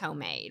like it was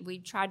homemade. We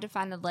tried to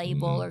find a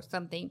label or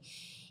something.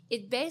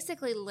 It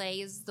basically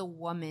lays the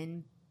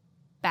woman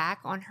back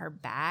on her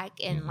back,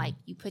 and like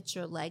you put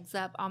your legs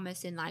up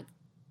almost in like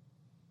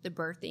the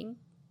birthing.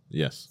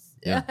 Yes.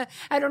 Yeah.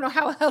 I don't know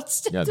how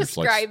else to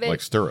describe it. Like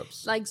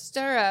stirrups. Like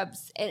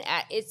stirrups, and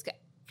it's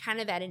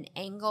kind of at an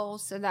angle,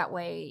 so that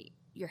way.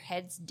 Your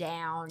head's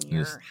down,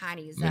 your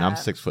hiney's up. I'm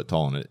 6 foot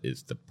tall, and it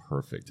is the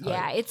perfect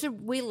height. Yeah,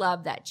 we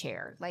love that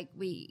chair. Like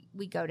we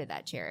go to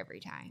that chair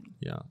every time.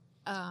 Yeah.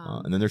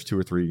 And then there's 2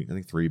 or 3, I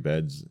think 3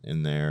 beds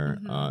in there,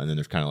 and then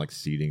there's kind of like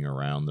seating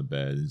around the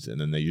beds,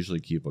 and then they usually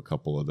keep a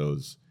couple of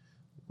those.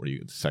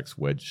 Sex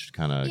wedge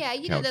kind of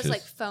know those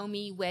like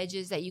foamy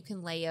wedges that you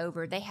can lay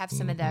over. They have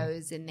some of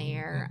those in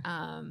there.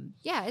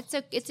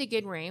 It's a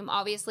good room.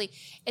 Obviously,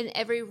 in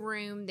every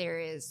room there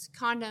is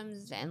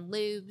condoms and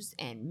lubes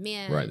and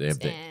mints. Right, they have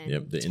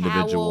the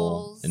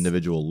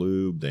individual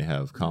lube. They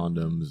have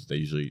condoms.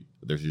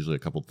 There's usually a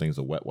couple things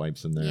of wet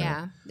wipes in there.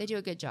 Yeah, they do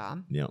a good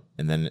job. Yeah,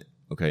 and then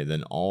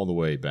then all the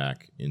way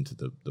back into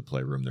the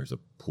playroom, there's a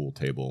pool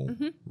table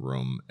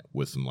room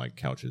with some like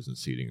couches and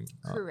seating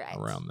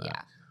around that.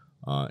 Yeah.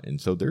 And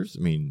so there's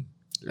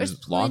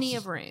plenty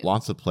of room.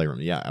 Lots of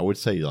playroom. Yeah, I would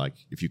say like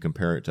if you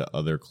compare it to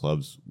other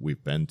clubs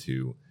we've been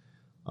to,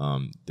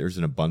 there's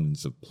an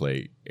abundance of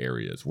play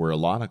areas where a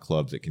lot of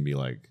clubs it can be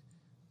like,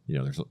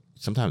 there's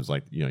sometimes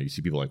like, you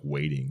see people like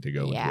waiting to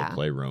go into a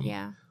playroom.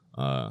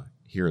 Yeah.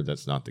 Here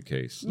that's not the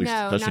case. At least,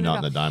 especially not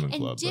in the Diamond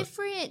Club.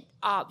 Different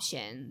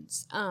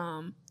options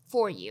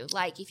for you.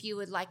 Like if you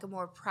would like a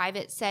more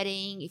private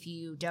setting, if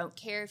you don't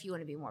care, if you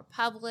want to be more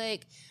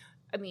public.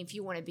 I mean, if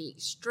you want to be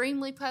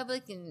extremely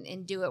public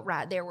and do it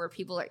right there where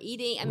people are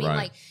eating, I mean,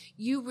 like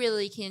you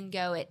really can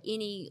go at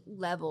any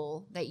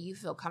level that you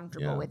feel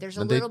comfortable with. There's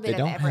a little bit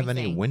of everything. They don't have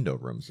any window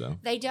rooms, though.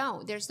 They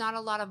don't. There's not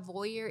a lot of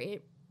voyeur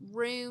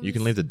rooms. You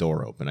can leave the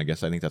door open. I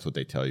think that's what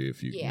they tell you.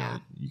 If you,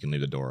 you can leave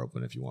the door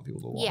open if you want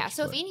people to watch. Yeah.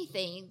 So if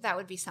anything, that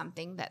would be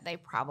something that they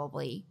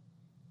probably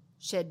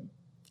should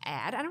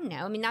add. I don't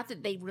know. I mean, not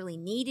that they really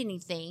need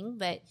anything,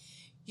 but.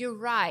 You're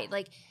right.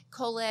 Like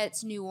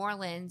Colette's New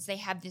Orleans, they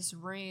have this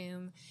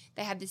room.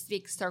 They have this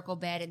big circle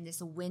bed and this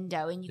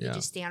window, and you can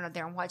just stand out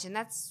there and watch. And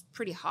that's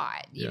pretty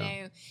hot, you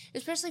know,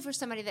 especially for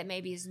somebody that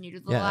maybe is new to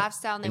the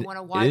lifestyle and they want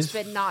to watch,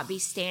 but not be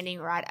standing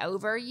right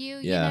over you.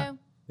 You know,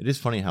 it is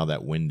funny how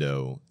that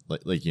window,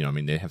 like I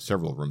mean, they have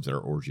several rooms that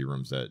are orgy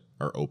rooms that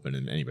are open,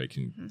 and anybody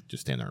can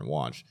just stand there and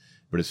watch.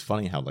 But it's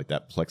funny how like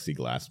that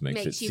plexiglass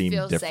makes it seem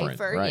different,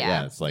 safer, right?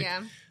 Yeah, it's like.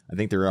 Yeah. I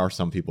think there are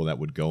some people that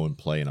would go and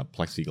play in a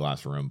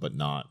plexiglass room, but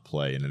not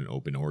play in an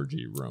open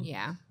orgy room.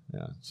 Yeah.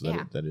 Yeah. So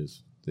that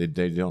is They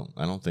don't.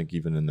 I don't think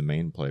even in the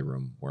main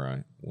playroom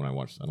when I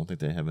watched, I don't think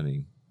they have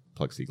any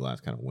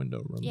plexiglass kind of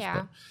window rooms.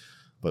 Yeah.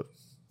 But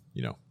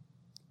you know,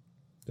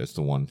 that's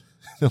the one.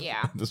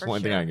 Yeah. That's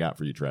one thing I got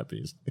for you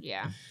trapeze.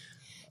 Yeah.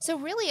 So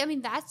really, I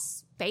mean,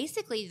 that's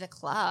basically the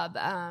club.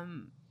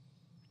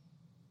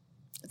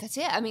 That's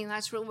it. I mean,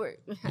 that's really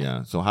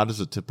Yeah. So how does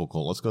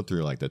let's go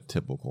through like the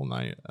typical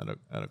night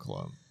at a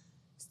club.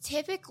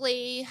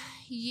 Typically,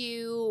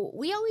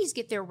 we always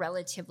get there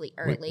relatively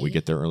early. We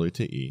get there early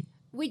to eat.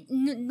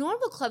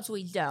 Normal clubs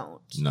we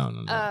don't.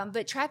 No.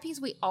 But trapeze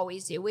we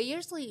always do. We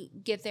usually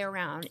get there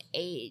around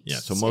 8. Yeah,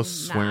 so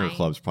most swinger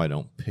clubs probably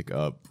don't pick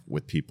up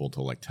with people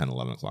till like 10,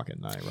 11 o'clock at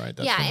night, right?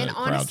 That's and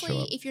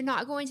honestly, if you're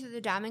not going to the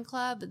Diamond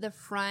Club, the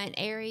front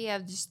area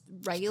of just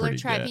regular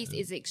trapeze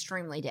is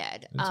extremely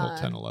dead. Until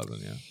 10, 11,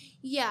 yeah.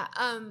 Yeah.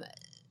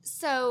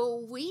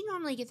 So we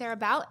normally get there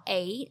about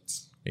 8.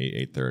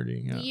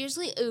 8:30, yeah. We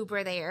usually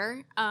Uber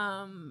there,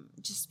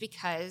 just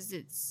because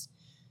it's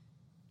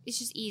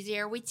just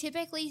easier. We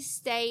typically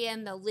stay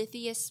in the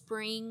Lithia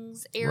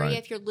Springs area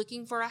if you're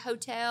looking for a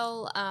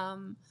hotel.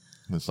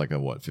 It's like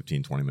a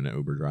 15, 20-minute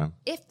Uber drive?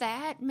 If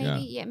that,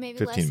 maybe maybe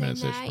 15 less than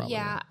minutes that. probably,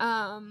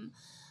 yeah.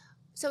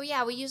 So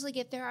yeah, we usually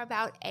get there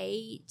about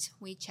 8.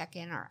 We check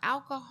in our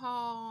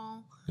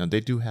alcohol. Now they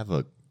do have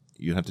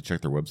you have to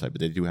check their website, but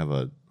they do have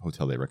a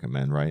hotel they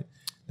recommend, right?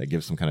 That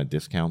gives some kind of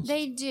discounts.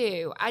 They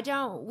do.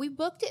 We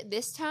booked it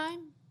this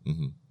time.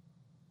 Mm-hmm.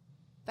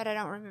 But I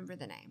don't remember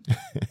the name.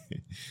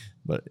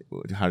 But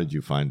how did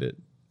you find it?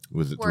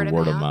 Was it Word through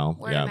word of mouth.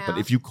 mouth? Yeah, but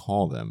if you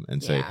call them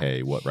and say,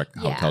 "Hey, what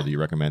hotel do you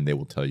recommend?" They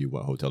will tell you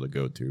what hotel to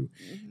go to.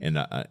 Mm-hmm. And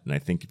I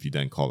think if you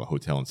then call the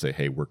hotel and say,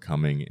 "Hey, we're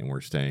coming and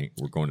we're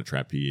going to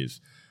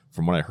trapeze,"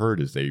 from what I heard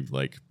is they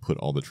like put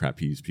all the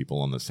trapeze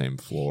people on the same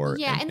floor.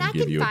 Yeah, and I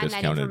give can you find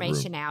that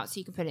information room. out so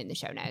you can put it in the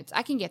show notes.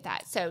 I can get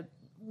that. So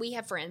we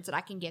have friends that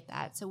I can get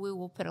that. So we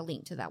will put a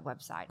link to that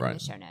website in the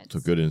show notes. So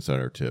good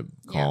insider tip.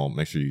 Call.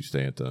 Make sure you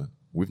stay at the.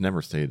 We've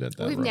never stayed at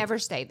that. We've never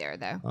stayed there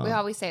though. We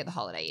always stay at the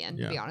Holiday Inn.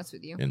 To be honest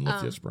with you, in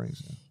Lithia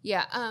Springs.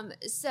 Yeah.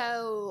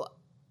 So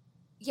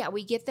yeah,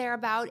 we get there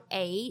about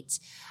 8.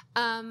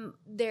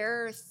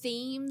 Their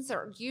themes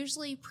are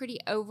usually pretty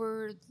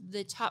over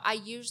the top. I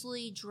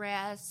usually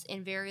dress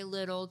in very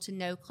little to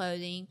no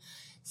clothing.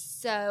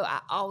 So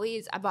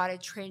I bought a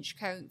trench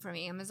coat from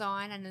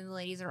Amazon. I know the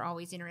ladies are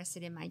always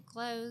interested in my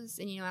clothes,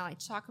 and I like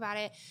to talk about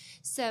it.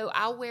 So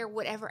I'll wear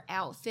whatever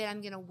outfit I'm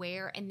going to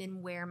wear and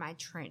then wear my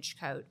trench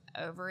coat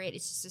over it.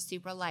 It's just a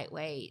super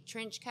lightweight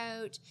trench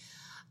coat.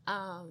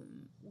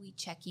 We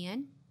check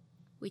in.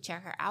 We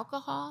check our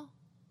alcohol.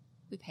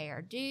 We pay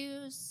our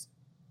dues.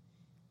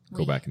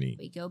 Go back and eat.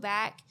 We go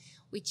back.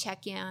 We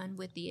check in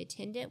with the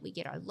attendant. We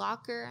get our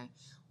locker.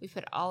 We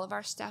put all of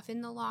our stuff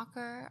in the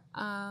locker,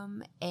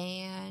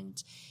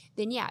 and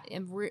then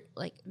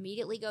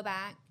immediately go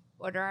back,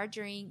 order our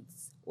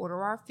drinks,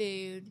 order our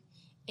food,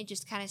 and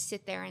just kind of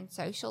sit there and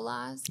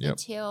socialize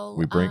until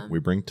we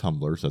bring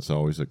tumblers. That's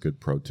always a good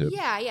pro tip.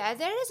 Yeah,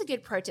 that is a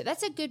good pro tip.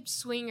 That's a good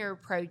swinger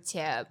pro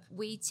tip.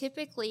 We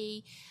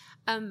typically,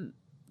 and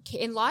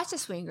lots of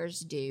swingers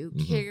do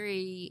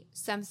carry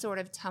some sort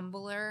of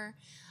tumbler,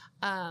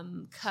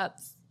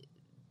 cups.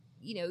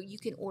 You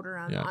can order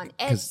them on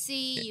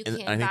Etsy. You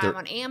can buy them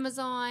on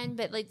Amazon,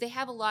 but like they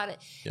have a lot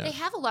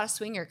of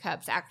swinger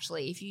cups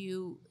actually. If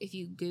you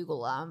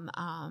Google them,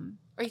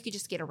 or you could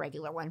just get a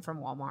regular one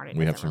from Walmart.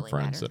 We have some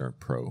friends that are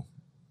pro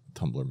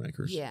tumbler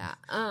makers. Yeah,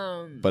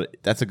 but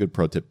that's a good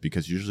pro tip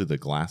because usually the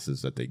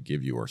glasses that they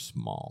give you are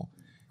small.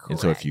 Correct. And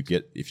so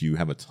if you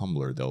have a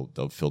tumbler,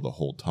 they'll fill the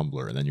whole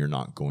tumbler, and then you're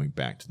not going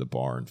back to the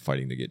bar and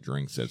fighting to get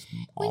drinks as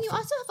often. Well, you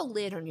also have a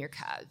lid on your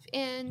cup,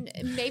 and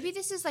maybe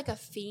this is like a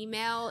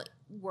female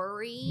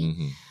worry.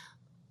 Mm-hmm.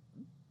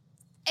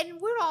 And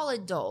we're all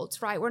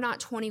adults, right? We're not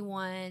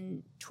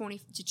 21,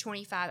 20 to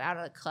 25 out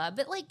of the club,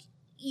 but like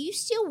you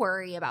still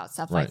worry about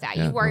stuff like that.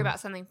 You worry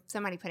about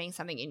somebody putting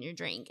something in your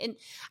drink. And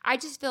I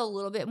just feel a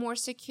little bit more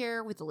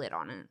secure with the lid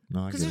on it.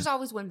 Because there's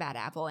always one bad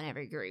apple in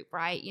every group,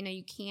 right?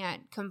 You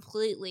can't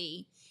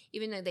completely,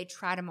 even though they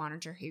try to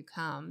monitor who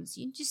comes,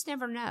 you just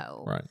never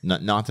know. Right.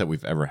 Not that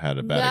we've ever had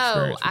a bad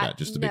experience with that,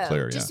 just to be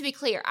clear. Just to be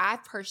clear, I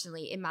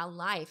personally, in my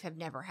life, have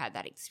never had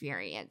that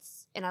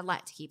experience. And I'd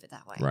like to keep it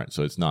that way. Right.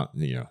 So it's not,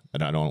 and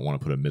I don't want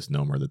to put a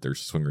misnomer that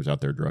there's swingers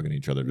out there drugging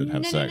each other to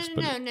have sex.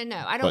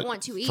 No. I don't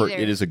want to either.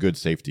 It is a good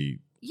safety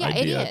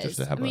idea. It is. Just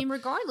to have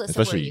regardless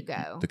of where you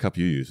go. The cup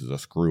you use is a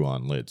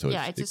screw-on lid. So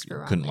it's a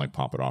screw-on couldn't lid.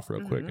 Pop it off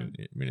real quick. And,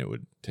 it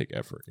would take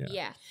effort.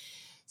 Yeah.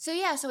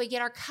 So we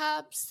get our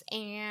cups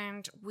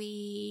and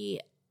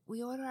we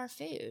order our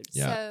food.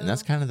 Yeah. So, and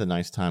that's kind of the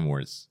nice time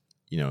where it's,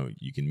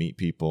 you can meet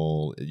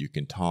people, you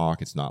can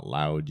talk. It's not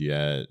loud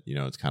yet.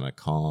 It's kind of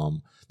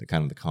calm.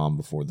 The calm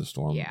before the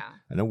storm. Yeah.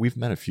 I know we've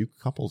met a few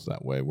couples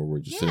that way where we're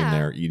just sitting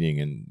there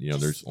eating, and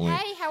there's only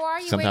hey, how are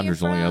you? Sometimes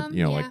there's only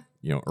from?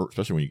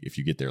 especially if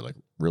you get there like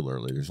real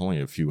early, there's only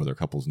a few other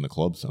couples in the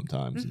club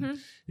sometimes. And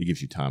it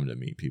gives you time to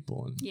meet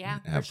people and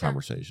have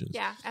conversations.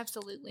 Yeah,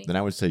 absolutely. Then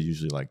I would say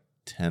usually like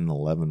 10,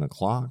 11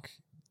 o'clock.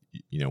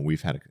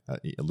 we've had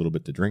a little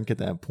bit to drink at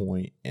that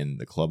point, and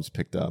the club's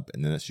picked up,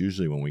 and then that's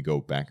usually when we go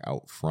back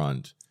out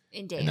front,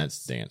 and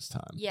that's dance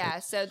time. Yeah,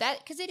 so that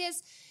because it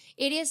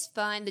is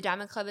fun. The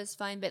Diamond Club is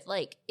fun, but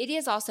like it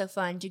is also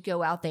fun to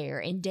go out there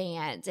and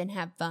dance and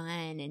have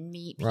fun and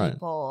meet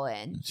people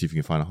and see if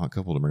you can find a hot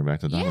couple to bring back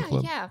to the Diamond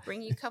Club. Yeah,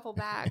 bring you a couple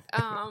back.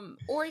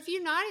 Or if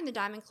you're not in the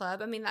Diamond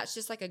Club, I mean, that's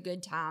just like a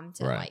good time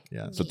to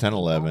So 10,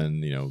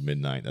 11,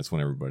 midnight. That's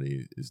when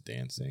everybody is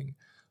dancing.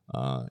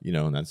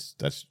 And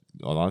that's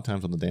a lot of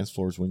times on the dance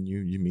floors when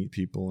you meet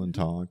people and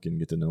talk and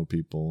get to know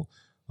people.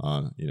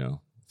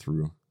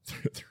 Through.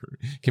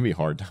 It can be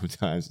hard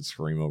sometimes to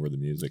scream over the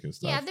music and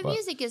stuff. Yeah, the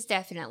music is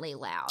definitely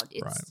loud.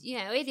 It's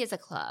it is a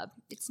club.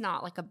 It's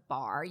not like a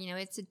bar.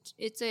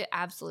 It's an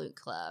absolute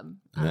club.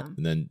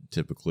 And then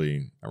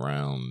typically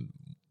around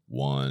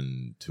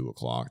 1, 2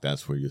 o'clock,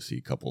 that's where you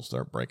see couples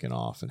start breaking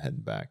off and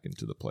heading back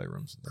into the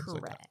playrooms and things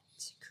like that.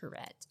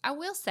 Correct. I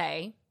will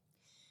say,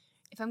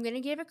 if I'm going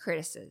to give a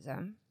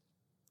criticism,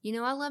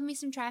 I love me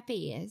some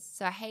trapeze,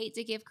 so I hate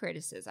to give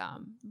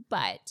criticism,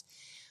 but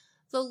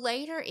the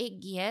later it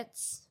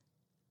gets,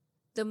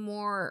 the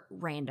more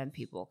random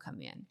people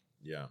come in.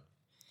 Yeah.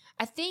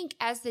 I think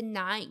as the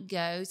night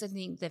goes, I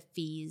think the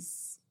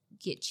fees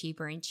get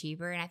cheaper and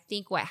cheaper. And I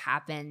think what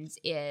happens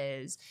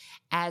is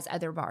as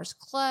other bars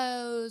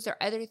close or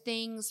other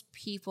things,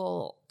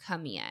 people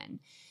come in.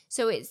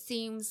 So it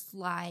seems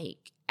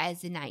like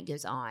as the night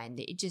goes on,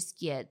 it just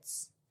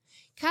gets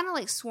kind of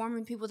like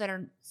swarming people that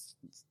are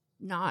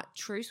not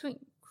true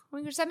swingers.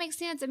 Does that make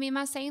sense? I mean, am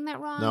I saying that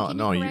wrong?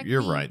 No,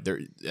 you're right.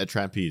 There at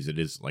Trapeze, it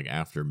is like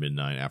after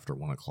midnight, after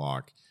 1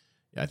 o'clock.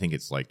 I think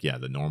it's like,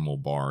 the normal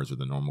bars or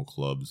the normal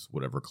clubs,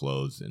 whatever,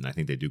 close. And I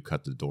think they do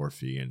cut the door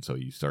fee. And so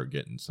you start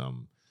getting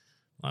some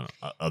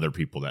other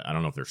people that I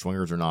don't know if they're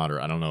swingers or not, or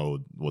I don't know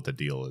what the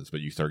deal is,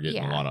 but you start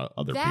getting a lot of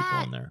other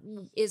people in there.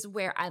 Is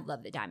where I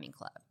love the Diamond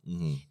Club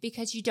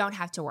because you don't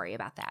have to worry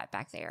about that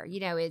back there.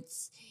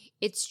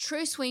 It's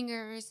true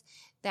swingers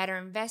that are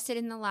invested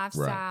in the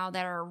lifestyle,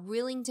 that are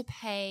willing to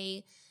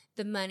pay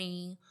the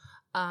money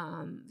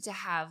to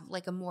have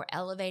like a more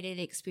elevated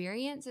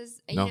experience.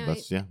 That's a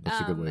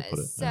good way to put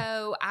it.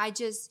 So I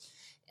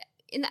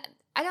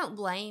don't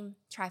blame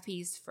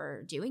Trapeze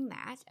for doing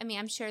that. I mean,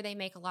 I'm sure they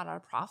make a lot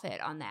of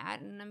profit on that.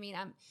 And I mean,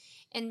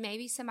 and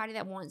maybe somebody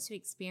that wants to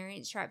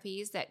experience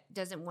Trapeze that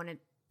doesn't want to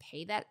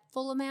pay that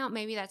full amount,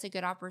 maybe that's a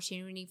good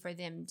opportunity for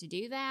them to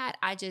do that.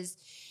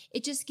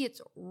 It just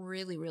gets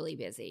really, really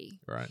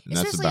busy. Right. And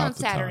especially on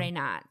Saturday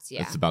nights.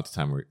 Yeah. It's about the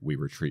time we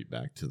retreat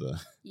back to the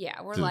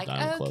we're like,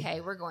 okay,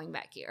 we're going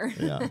back here.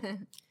 Yeah.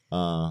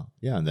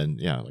 And then,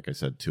 like I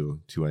said, 2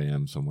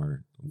 a.m.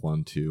 somewhere,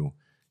 1, 2.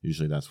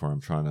 Usually that's where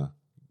I'm trying to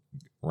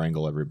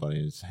wrangle everybody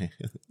and say,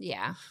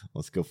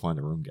 let's go find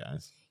a room,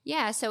 guys.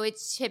 Yeah. So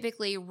it's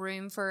typically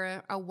room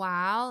for a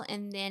while,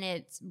 and then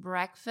it's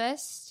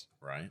breakfast.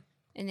 Right.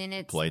 And then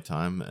it's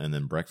playtime, and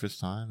then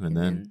breakfast time, and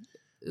then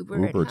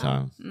Uber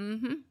time.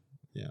 Mm-hmm.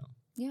 Yeah.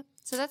 Yep.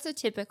 So that's a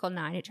typical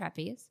night at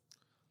Trapeze.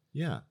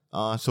 Yeah.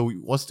 So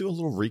let's do a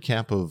little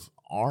recap of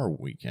our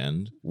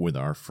weekend with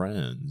our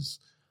friends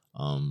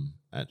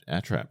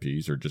at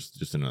Trapeze, or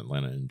just in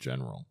Atlanta in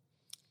general.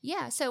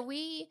 Yeah. So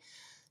we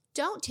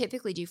don't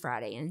typically do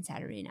Friday and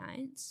Saturday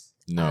nights.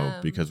 No,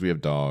 because we have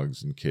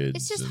dogs and kids.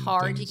 It's just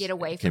hard to get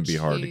away for 2 nights. It can be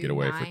hard to get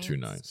away for 2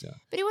 nights, yeah.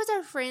 But it was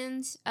our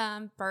friend's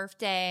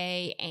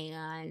birthday,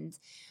 and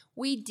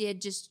we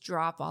did just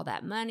drop all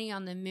that money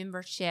on the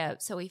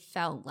membership, so we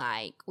felt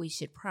like we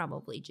should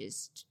probably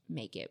just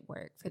make it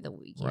work for the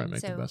weekend. Right,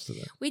 make the best of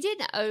it. We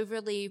didn't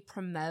overly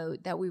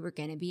promote that we were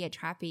going to be at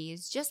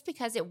Trapeze just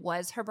because it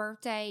was her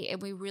birthday,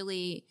 and we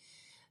really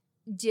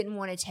didn't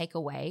want to take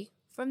away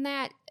from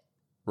that.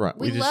 Right.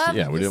 We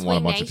didn't want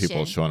a bunch of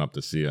people showing up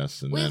to see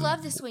us. And we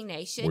love the Swing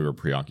Nation. We were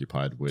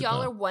preoccupied with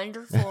y'all are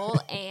wonderful,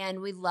 and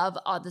we love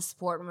all the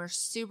support, and we're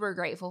super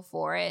grateful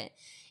for it.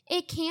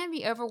 It can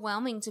be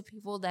overwhelming to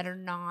people that are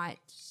not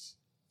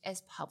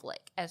as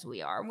public as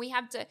we are. And we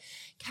have to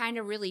kind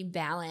of really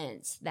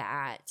balance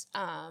that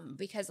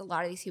because a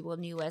lot of these people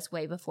knew us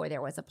way before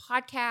there was a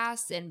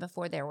podcast and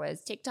before there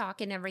was TikTok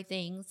and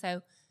everything.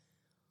 So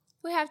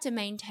we have to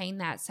maintain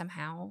that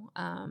somehow.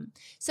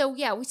 So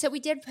we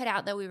did put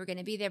out that we were going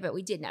to be there, but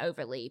we didn't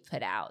overly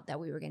put out that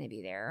we were going to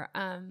be there.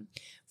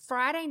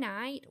 Friday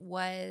night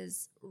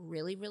was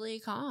really, really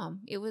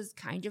calm. It was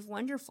kind of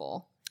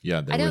wonderful.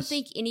 Yeah, I don't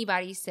think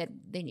anybody said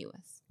they knew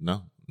us.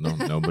 No,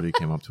 nobody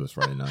came up to us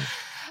Friday night.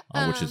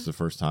 Which is the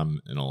first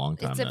time in a long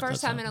time. It's the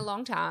first time in a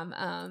long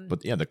time.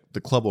 But yeah,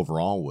 the club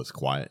overall was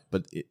quiet,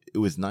 but it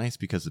was nice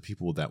because the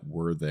people that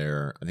were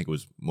there, I think it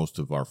was most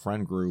of our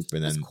friend group,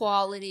 and then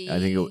quality. I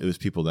think it was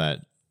people that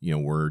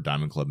were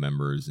Diamond Club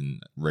members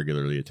and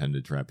regularly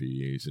attended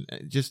Trapeze, and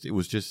it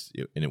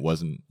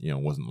wasn't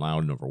wasn't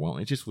loud and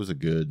overwhelming. It just was a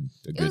good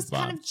vibe. It was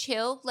kind of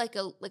chill, like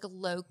a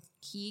low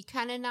key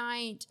kind of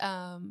night.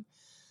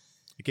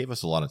 It gave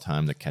us a lot of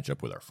time to catch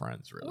up with our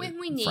friends, really. When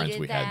we needed friends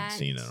we hadn't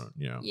seen,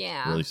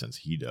 really since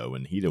Hito.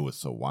 And Hito was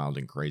so wild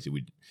and crazy.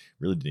 We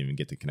really didn't even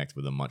get to connect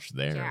with them much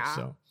there.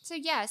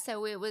 Yeah.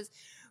 So it was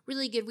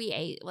really good. We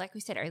ate, like we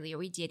said earlier,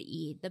 we did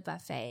eat the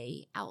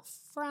buffet out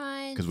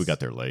front. Because we got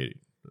there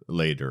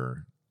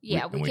later.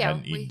 Yeah. We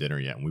hadn't eaten dinner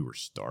yet, and we were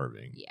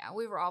starving. Yeah,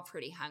 we were all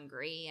pretty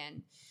hungry,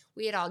 and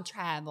we had all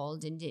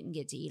traveled and didn't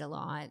get to eat a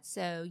lot.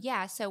 So,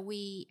 yeah, so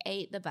we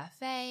ate the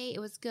buffet. It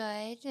was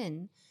good,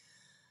 and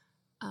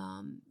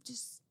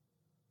just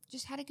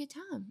had a good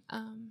time.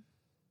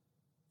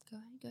 Go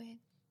ahead.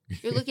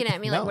 You're looking at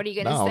me like, what are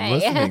you going to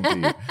say? I'm listening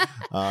to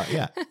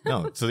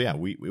you. So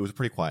it was a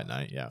pretty quiet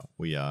night. Yeah,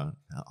 we hung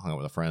out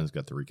with our friends,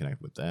 got to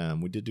reconnect with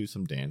them. We did do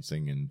some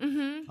dancing and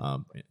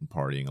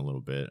partying a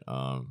little bit.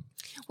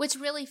 What's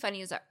really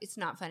funny is it's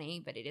not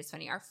funny, but it is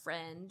funny. Our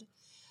friend,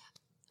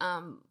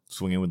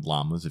 Swinging with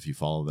Llamas. If you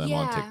follow them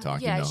on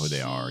TikTok, you know who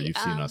they are. You've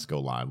seen us go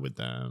live with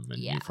them, and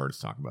you've heard us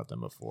talk about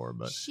them before.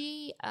 But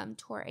she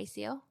tore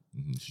ACL.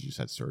 She just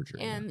had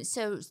surgery.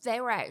 So they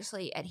were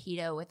actually at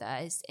Hedo with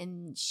us,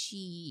 and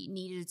she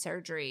needed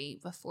surgery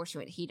before she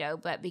went to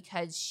Hedo, but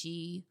because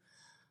she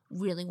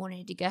really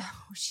wanted to go,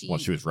 she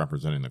was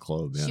representing the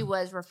club. Yeah. She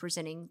was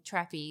representing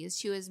Trapeze.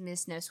 She was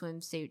Miss No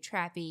Swimsuit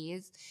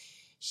Trapeze.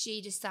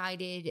 She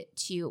decided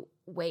to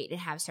wait and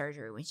have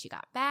surgery when she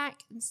got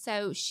back. And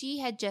so she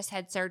had just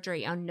had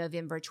surgery on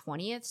November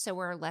 20th. So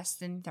we're less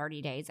than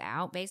 30 days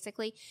out,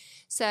 basically.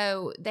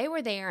 So they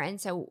were there. And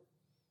so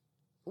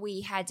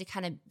we had to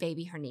kind of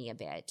baby her knee a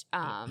bit.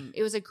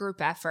 It was a group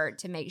effort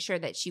to make sure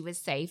that she was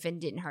safe and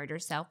didn't hurt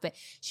herself. But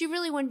she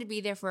really wanted to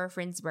be there for her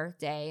friend's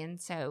birthday. And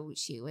so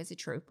she was a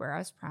trooper. I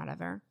was proud of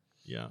her.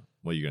 Yeah.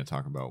 What are you going to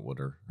talk about? What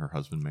her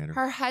husband made her?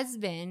 Her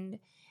husband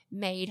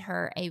made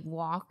her a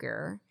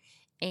walker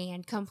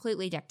and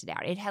completely decked it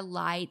out. It had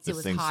lights. It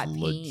was hot pink.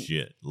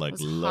 Legit. Like, it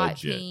was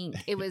legit. Hot pink.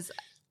 It was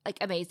like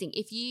amazing.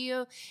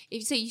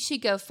 So you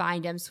should go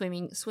find them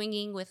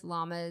swinging with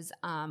llamas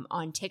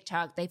on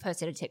TikTok. They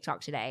posted a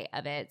TikTok today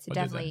of it. So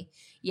definitely,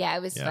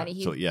 it was funny.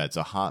 It's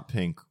a hot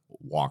pink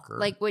walker,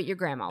 like what your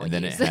grandma would and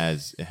then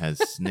use. it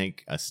has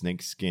a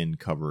snake skin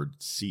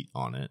covered seat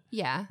on it.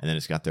 Yeah, and then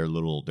it's got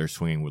they're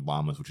swinging with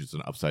llamas, which is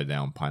an upside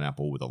down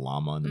pineapple with a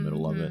llama in the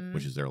middle of it,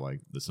 which is their like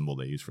the symbol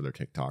they use for their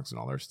TikToks and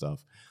all their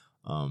stuff.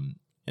 And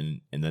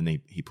then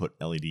he put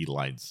LED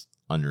lights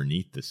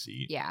underneath the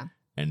seat. Yeah.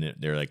 And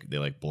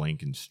they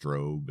blink and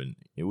strobe, and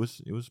it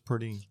was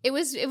pretty. It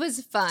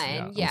was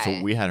fun. Yeah.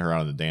 So we had her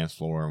out on the dance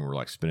floor, and we're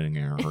like spinning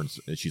her.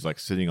 She's like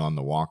sitting on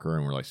the walker,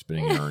 and we're like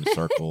spinning her in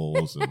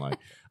circles, and like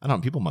I don't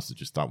know. People must have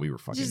just thought we were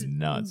fucking just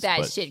nuts.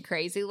 Shit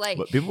crazy.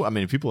 But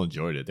people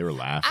enjoyed it. They were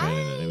laughing,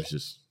 and it was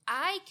just.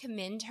 I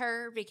commend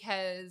her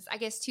because I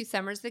guess 2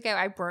 summers ago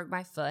I broke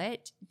my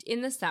foot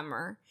in the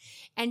summer,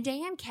 and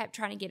Dan kept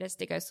trying to get us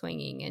to go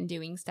swinging and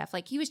doing stuff.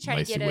 Like he was trying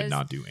Lacey to get us would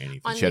not do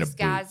anything. On she had this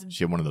guy's.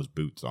 She had one of those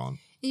boots on. And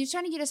he was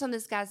trying to get us on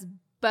this guy's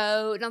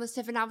boat and all this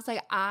stuff, and I was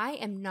like, I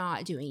am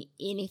not doing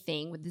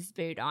anything with this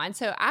boot on.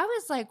 So I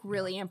was like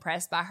really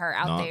impressed by her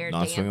out there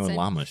dancing. Swinging with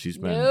llama. She's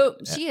been. Nope,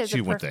 she is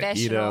a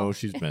professional.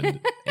 She went to Hedo. She's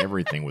been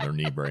everything with her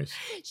knee brace.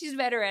 She's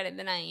better at it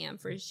than I am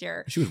for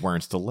sure. She was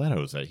wearing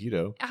stilettos at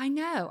Hedo. I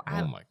know.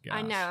 Oh my gosh.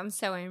 I know. I'm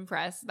so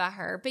impressed by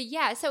her. But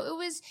yeah, so it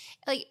was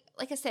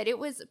like I said, it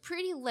was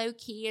pretty low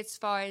key as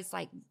far as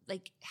like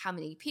how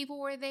many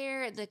people were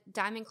there. The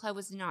Diamond Club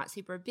was not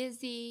super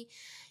busy.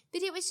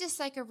 But it was just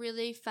like a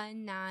really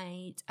fun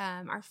night.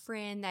 Our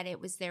friend that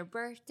it was their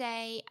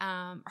birthday,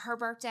 her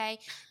birthday,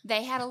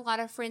 they had a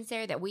lot of friends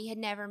there that we had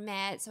never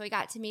met. So we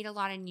got to meet a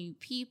lot of new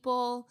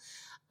people.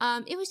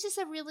 It was just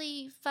a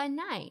really fun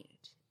night.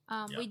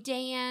 We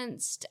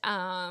danced,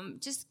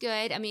 just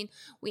good. I mean,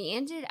 we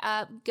ended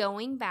up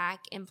going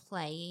back and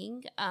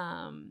playing.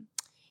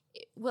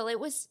 It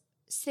was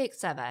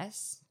 6 of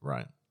us.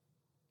 Right.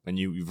 And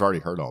you've already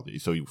heard all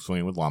these. So you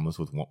Swinging with Llamas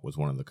was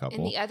one of the couple.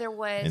 And the other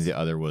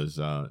was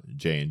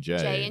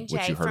J&J,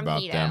 which you heard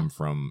about Hedo. them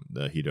from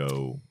the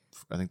Hedo,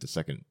 I think the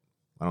second,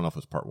 I don't know if it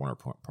was part 1 or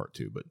part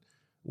 2, but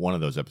one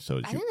of those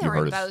episodes. I think they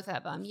were in both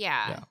of them,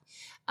 yeah.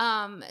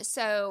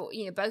 So,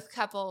 both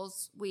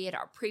couples we had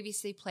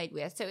previously played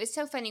with. So it's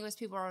so funny was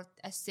people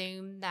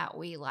assume that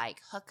we like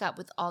hook up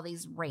with all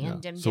these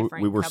random so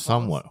different we were couples.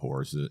 somewhat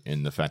whores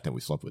in the fact that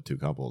we slept with 2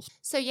 couples.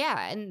 So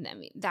yeah, and I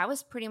mean that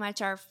was pretty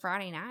much our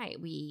Friday night.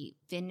 We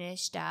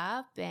finished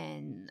up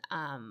and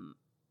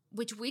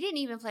which we didn't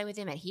even play with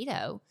them at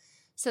Hedo.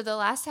 So the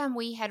last time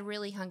we had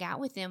really hung out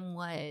with them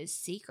was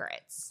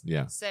Secrets.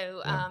 Yeah.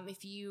 So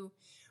if you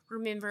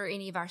remember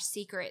any of our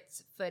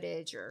Secrets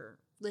footage or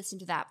listen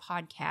to that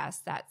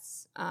podcast,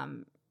 that's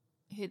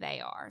who they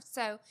are.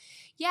 So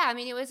yeah, I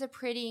mean it was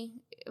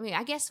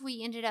I guess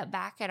we ended up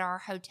back at our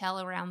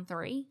hotel around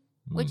 3.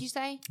 What'd you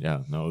say?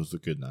 Yeah, no, it was a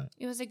good night.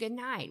 It was a good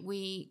night.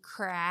 We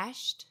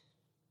crashed,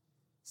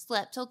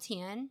 slept till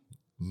 10,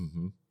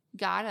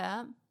 got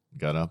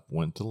up,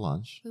 went to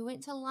lunch. We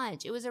went to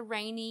lunch. It was a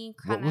rainy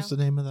What was the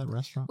name of that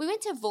restaurant? We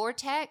went to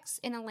Vortex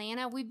in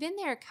Atlanta. We've been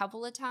there a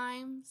couple of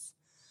times.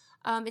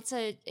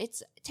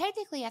 It's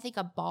technically I think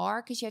a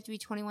bar because you have to be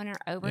 21 or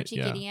over to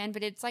get in,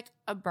 but it's like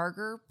a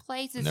burger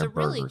place. It's their a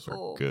really burgers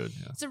cool. Are good.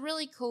 Yeah. It's a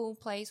really cool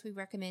place. We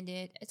recommend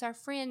it. It's our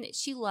friend.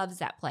 She loves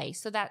that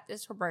place. So that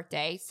is her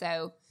birthday.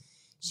 So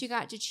She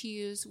got to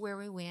choose where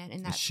we went,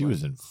 and she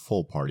was in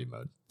full party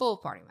mode. Full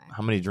party mode.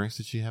 How many drinks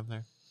did she have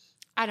there?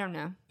 I don't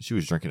know. She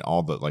was drinking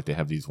all the, like, they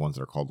have these ones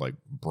that are called like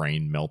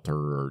brain melter,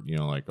 or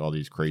like all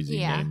these crazy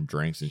name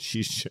drinks, and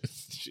she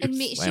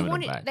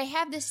wanted. They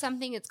have this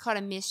something. It's called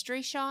a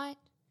mystery shot,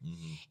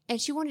 and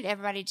she wanted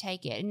everybody to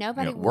take it, and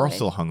nobody. We're all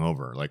still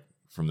hungover, like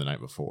from the night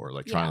before,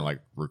 like trying to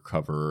like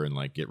recover and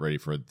like get ready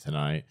for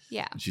tonight.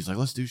 Yeah, and she's like,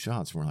 "Let's do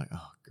shots." And we're like,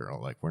 "Oh,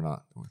 girl, like we're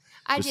not."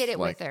 I did it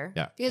with her,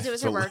 because it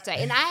was her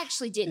birthday, and I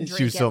actually didn't drink.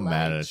 She was so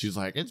mad at it. She was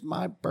like, "It's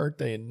my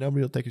birthday, and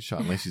nobody will take a shot."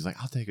 And Lacey's like,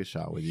 "I'll take a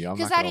shot with you."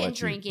 Because I didn't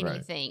drink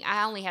anything. Right.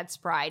 I only had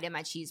Sprite in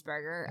my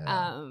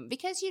cheeseburger.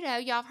 Because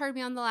y'all have heard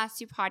me on the last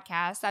 2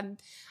 podcasts.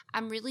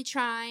 I'm really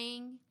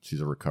trying.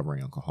 She's a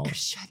recovering alcoholic.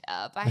 Shut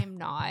up. I am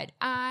not.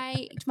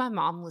 My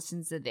mom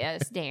listens to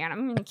this, Dan.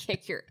 I'm going to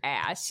kick your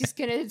ass. She's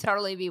going to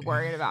totally be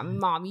worried about me.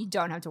 Mom, you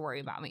don't have to worry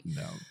about me.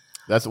 No.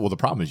 The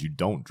problem is you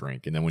don't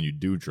drink. And then when you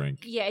do drink.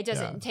 Yeah, it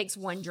doesn't. It takes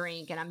 1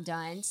 drink and I'm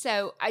done.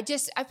 So I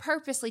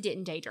purposely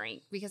didn't day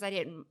drink because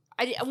I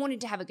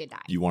wanted to have a good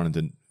night. You wanted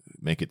to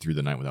make it through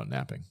the night without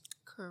napping.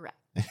 Correct.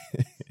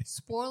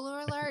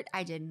 Spoiler alert,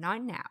 I did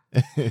not nap.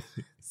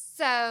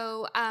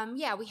 So,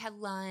 we had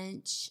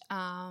lunch.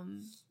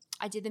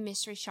 I did the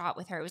mystery shot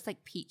with her. It was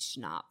like peach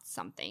schnapps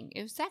something.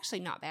 It was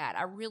actually not bad.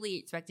 I really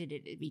expected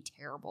it to be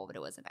terrible, but it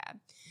wasn't bad.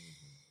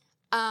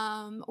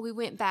 We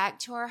went back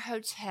to our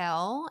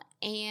hotel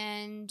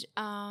and,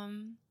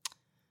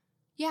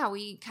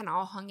 we kind of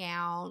all hung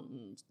out.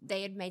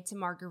 They had made some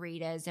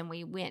margaritas and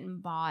we went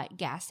and bought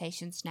gas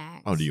station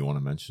snacks. Oh, do you want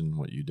to mention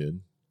what you did?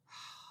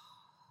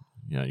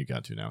 Yeah, you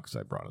got to now because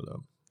I brought it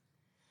up.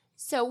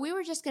 So we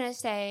were just going to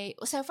say,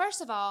 first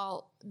of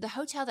all, the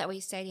hotel that we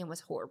stayed in was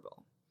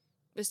horrible.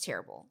 It was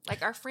terrible.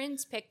 Like, our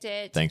friends picked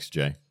it. Thanks,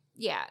 Jay.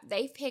 Yeah,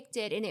 they picked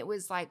it, and it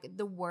was like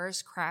the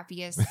worst,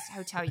 crappiest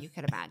hotel you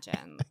could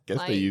imagine. I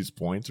guess they used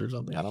points or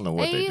something. I don't know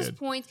what they did. They used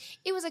points.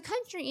 It was a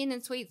country inn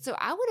and suite, so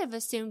I would have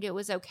assumed it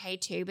was okay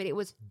too, but it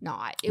was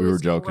not. We were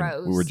joking.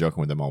 Gross. We were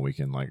joking with them all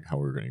weekend, like how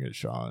we were going to get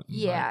shot.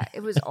 Yeah,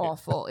 it was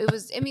awful. It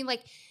was. I mean,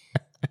 like.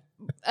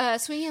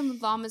 Sweeney and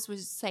Lamas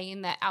was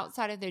saying that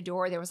outside of their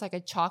door there was like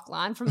a chalk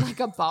line from like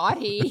a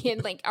body,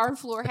 and like our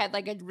floor had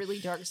like a really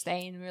dark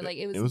stain. And we were like,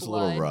 it was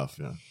blood. A little rough,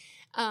 yeah.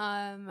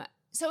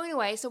 So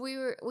anyway,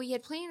 we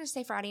had planned to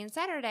stay Friday and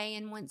Saturday,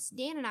 and once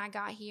Dan and I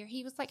got here,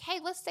 he was like,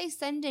 "Hey, let's stay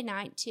Sunday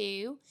night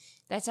too."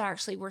 That's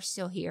actually, we're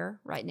still here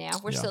right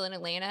now. We're still in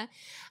Atlanta.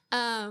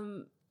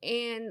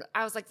 And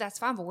I was like, "That's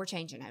fine, but we're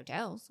changing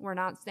hotels. We're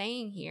not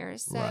staying here."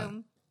 So.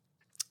 Right.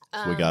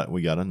 So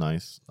we got a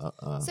nice.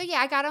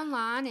 I got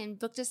online and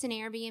booked us an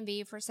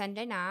Airbnb for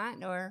Sunday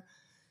night, or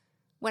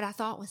what I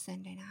thought was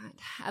Sunday night.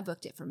 I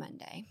booked it for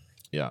Monday.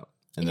 Yeah,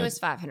 and it was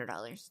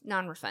 $500,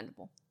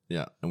 non-refundable.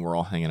 Yeah, and we're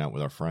all hanging out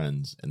with our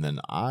friends, and then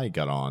I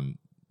got on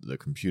the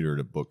computer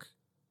to book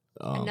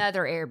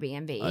another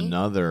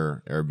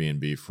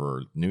Airbnb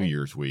for New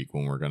Year's week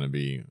when we're going to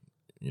be,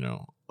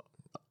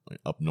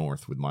 up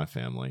north with my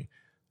family.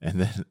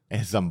 And then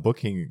as I'm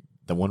booking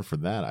the one for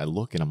that, I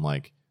look and I'm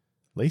like,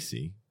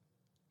 Lacey,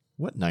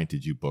 what night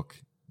did you book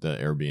the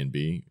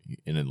Airbnb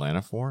in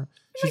Atlanta for?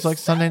 She's like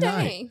Sunday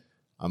night.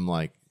 I'm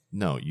like,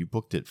 no, you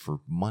booked it for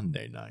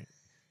Monday night.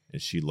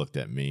 And she looked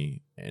at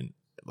me and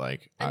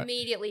like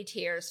immediately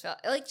tears fell,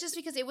 like, just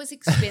because it was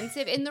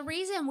expensive. And the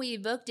reason we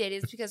booked it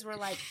is because we're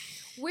like,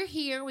 we're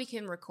here, we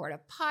can record a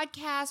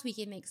podcast, we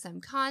can make some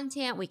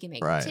content, we can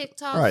make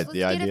TikToks. Right. Let's the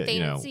get idea,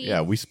 a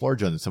fancy. we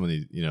splurge on some of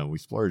these, we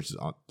splurge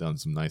on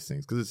some nice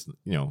things because it's,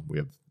 we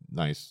have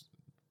nice.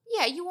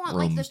 Yeah, you want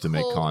rooms like the to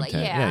make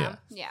content.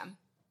 Yeah.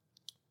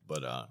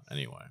 But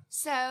anyway.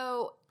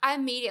 So I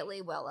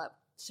immediately well up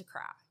to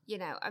cry.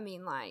 I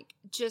mean, like,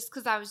 just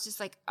because I was just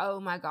like, oh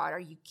my God, are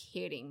you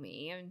kidding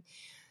me? And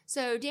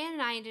so Dan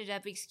and I ended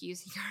up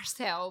excusing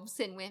ourselves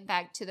and went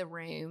back to the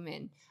room,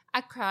 and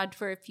I cried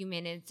for a few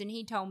minutes, and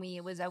he told me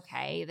it was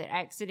okay, that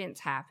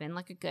accidents happen,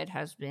 like a good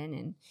husband.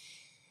 And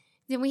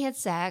then we had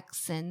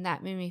sex, and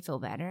that made me feel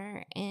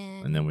better.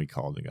 And then we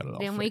called and got it all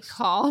fixed. Then we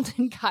called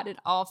and got it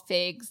all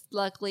fixed.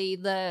 Luckily,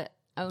 the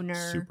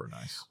owner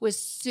was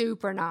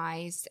super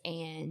nice,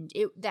 and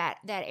that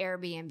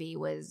Airbnb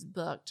was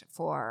booked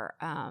for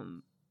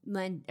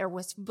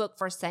was booked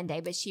for Sunday,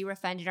 but she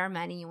refunded our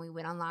money, and we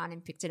went online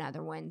and picked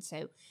another one.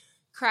 So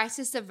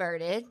crisis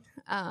averted.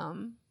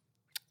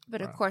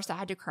 But of course I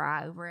had to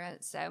cry over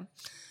it. So,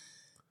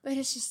 but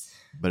it's just.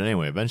 But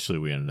anyway, eventually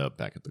we ended up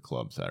back at the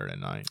club Saturday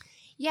night.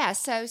 Yeah.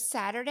 So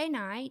Saturday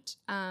night,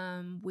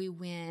 we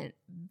went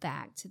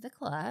back to the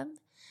club.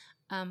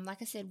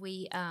 Like I said,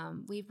 we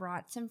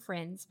brought some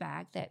friends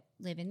back that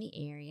live in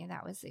the area.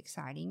 That was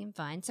exciting and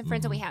fun. Some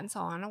friends that we hadn't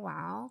saw in a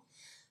while.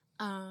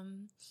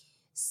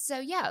 So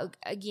yeah,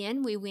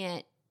 again, we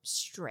went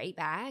straight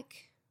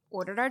back,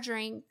 ordered our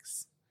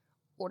drinks,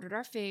 ordered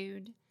our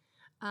food.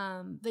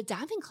 The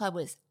Diamond Club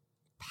was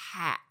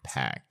packed.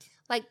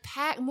 Like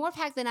more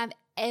packed than I've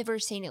ever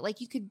seen it.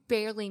 Like, you could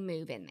barely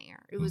move in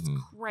there. It was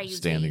crazy.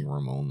 Standing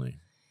room only.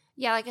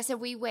 Yeah, like I said,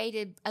 we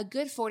waited a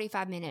good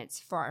 45 minutes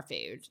for our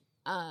food.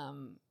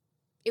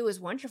 it was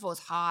wonderful. It was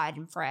hot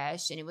and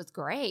fresh, and it was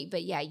great.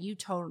 But yeah, you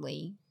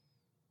totally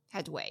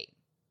had to wait.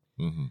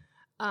 Mm-hmm.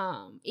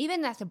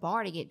 Even at the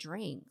bar to get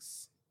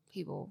drinks,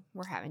 people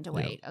were having to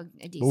wait a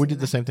decent But we did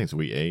the amount. same thing. So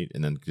we ate,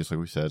 and then just like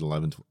we said, 10,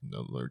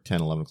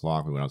 11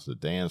 o'clock, we went out to the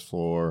dance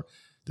floor.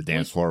 The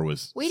dance floor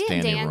was We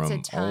didn't standing dance a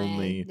room ton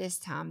only. this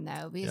time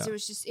though, because Yeah. it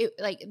was just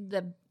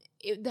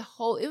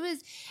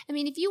I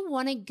mean, if you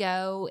want to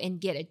go and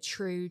get a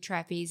true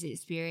trapeze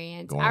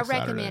experience, Go on I a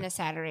recommend Saturday. a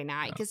Saturday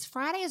night because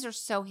Fridays are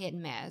so hit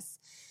and miss.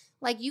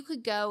 Like you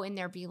could go and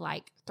there be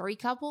like 3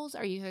 couples,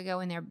 or you could go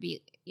and there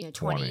be 20.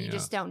 20, You yeah.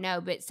 just don't know.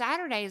 But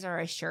Saturdays are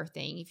a sure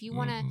thing. If you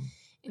want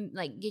to Mhm.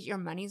 like get your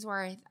money's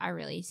worth, I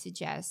really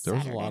suggest There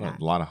was Saturday night.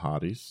 a lot of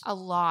hotties. A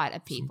lot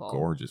of Some people.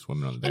 gorgeous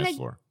women on the And dance a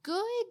floor.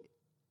 Good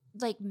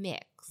like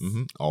mix.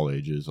 Mm-hmm. All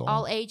ages.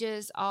 All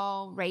ages,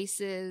 all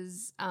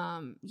races.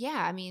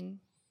 Yeah, I mean,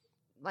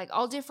 like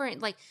all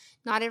different. Like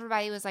not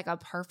everybody was like a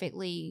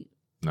perfectly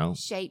No.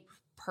 shaped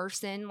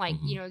person. Like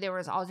Mhm. there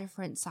was all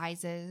different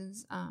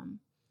sizes.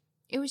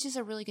 It was just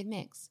a really good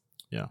mix.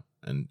 Yeah.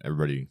 And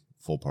everybody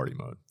full party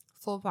mode.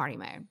 Full party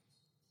mode.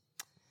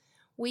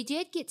 We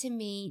did get to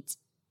meet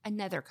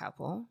another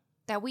couple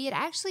that we had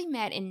actually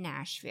met in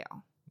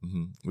Nashville.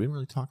 Mm-hmm. We didn't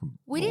really talk about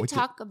We didn't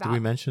talk about. Did we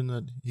mention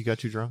that he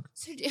got you drunk?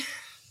 So,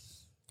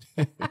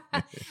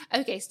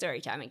 okay,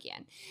 story time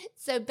again.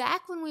 So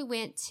back when we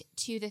went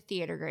to the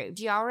theater group,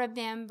 do y'all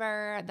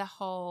remember the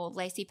whole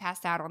Lacey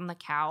passed out on the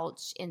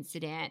couch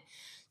incident?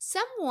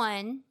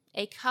 Someone,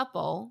 a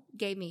couple,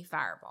 gave me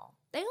Fireball.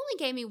 They only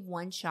gave me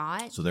one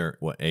shot. So they're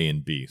A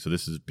and B. So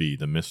this is B,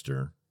 the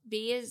Mr.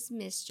 B is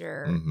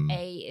Mr. Mhm.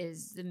 A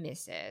is the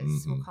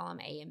Mrs. We'll Mhm. call him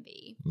A and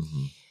B.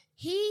 Mm-hmm.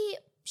 She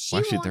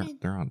Well, actually,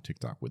 wanted. they're on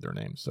TikTok with their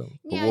names. So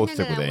but Yeah, we'll no,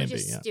 stick with A we'll and B.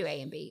 just Yeah. do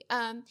A and B.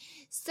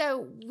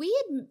 So we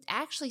had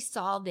actually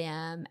saw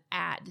them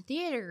at the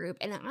theater group,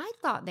 and I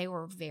thought they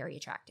were very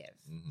attractive.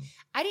 Mhm.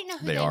 I didn't know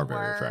who They they are were.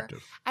 very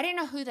attractive. I didn't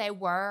know who they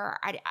were.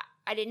 I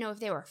didn't know if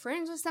they were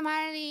friends with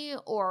somebody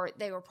or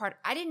they were part.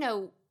 I didn't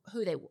know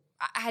who they were.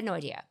 I had no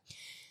idea.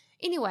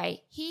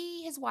 Anyway,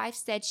 his wife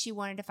said she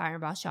wanted a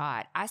Fireball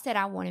shot. I said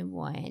I wanted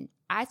one.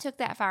 I took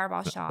that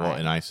Fireball shot. Well,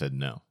 and I said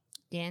no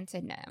Dan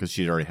said no. because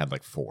she'd already had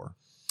like 4,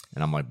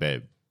 and I'm like,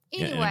 babe.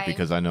 Yeah, and Anyway,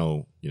 because I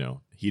know,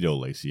 Hito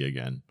Lacey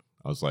again.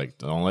 I was like,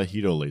 don't let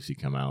Hito Lacey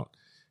come out.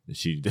 And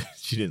she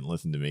didn't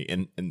listen to me.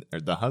 And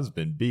the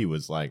husband B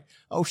was like,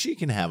 oh, she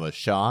can have a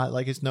shot.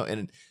 Like it's no,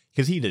 and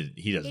because he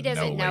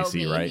doesn't know Lacey,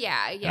 me. right?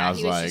 Yeah, And yeah. I was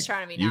He was like, just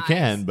trying to be you nice.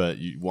 can, but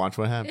you watch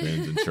what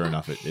happens. And sure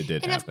enough, it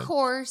did And happen. of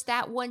course,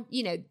 that one,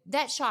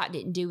 that shot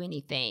didn't do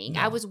anything. No.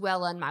 I was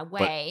well on my But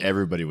way.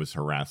 everybody was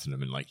harassing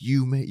him and like,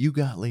 you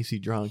got Lacey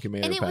drunk and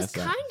made And her it was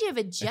pass out. kind of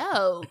a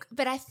joke.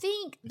 But I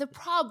think the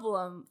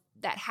problem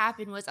that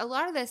happened was a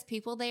lot of those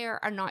people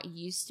there are not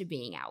used to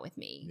being out with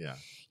me. Yeah.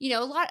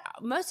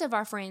 Most of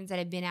our friends that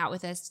have been out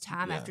with us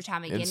time Yeah. after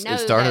time again It know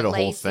started that a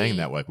whole Lacey- thing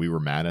that like we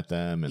were mad at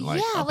them and like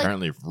Yeah, like-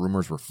 apparently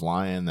rumors were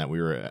flying that we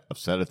were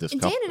upset at this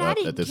And couple Dan and I at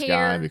didn't this care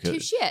guy two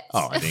because shits.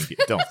 oh I didn't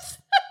don't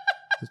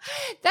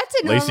That's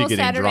a normal Lacey getting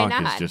Saturday drunk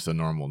night. is just a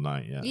normal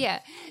night, yeah. Yeah.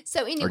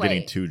 So anyway, Or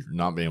getting too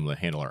not being able to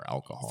handle our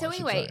alcohol. So I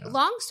should anyway, say, yeah.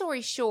 long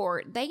story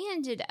short, they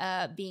ended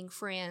up being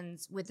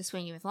friends with the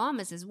Swinging with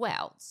Llamas as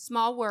well.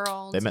 Small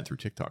world. They met through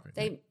TikTok. I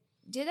think.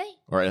 Did they?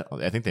 Or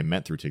I think they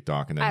met through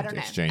TikTok and I then don't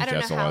know. exchanged I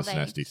don't know how SOS and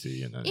they-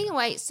 SDC and then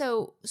Anyway,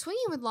 so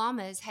Swinging with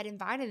Llamas had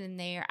invited them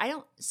there.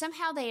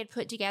 Somehow they had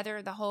put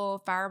together the whole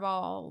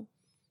Fireball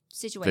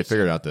situation. they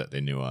figured out that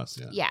they knew us.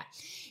 Yeah. Yeah.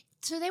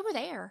 So they were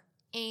there.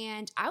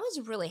 And I was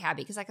really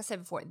happy because, like I said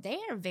before, they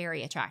are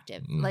very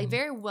attractive, like Mhm.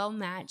 very well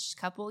matched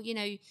couple.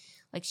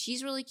 Like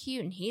she's really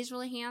cute and he's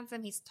really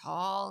handsome. He's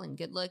tall and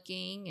good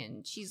looking,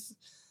 and she's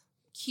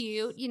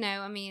cute.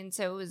 I mean,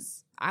 so it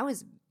was. I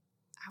was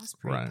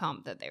pretty Right.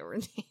 pumped that they were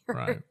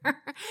there.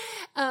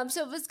 Right.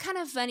 So it was kind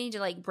of funny to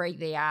like break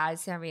the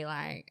ice and be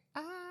like,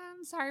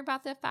 "I'm sorry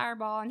about that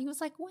Fireball," and he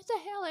was like, "What the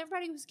hell?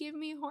 Everybody was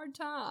giving me a hard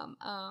time."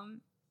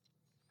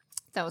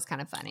 That was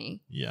kind of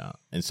funny. Yeah.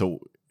 And so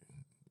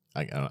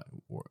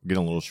we're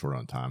getting a little short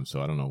on time,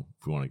 so I don't know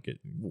if we want to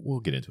we'll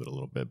get into it a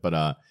little bit.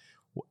 But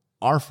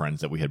our friends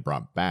that we had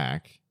brought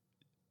back,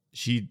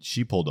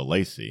 she pulled a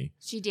Lacey,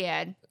 She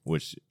did.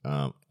 which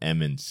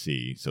M and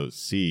C. So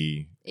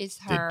C It's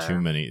her. did too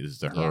many is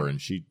to her, Yeah.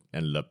 and she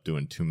ended up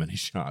doing too many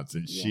shots,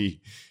 and Yeah.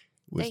 she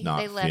was They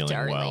not left feeling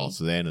early. well,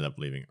 so they ended up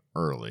leaving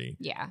early.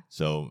 Yeah.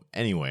 So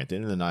anyway, at the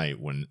end of the night,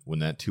 when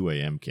that 2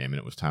 a.m. came and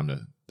it was time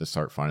to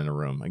start finding a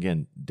room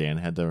again, Dan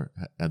had to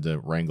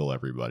wrangle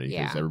everybody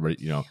because Yeah.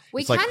 everybody,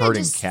 We it's like kind of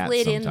herding just cats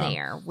slid in sometime.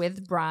 there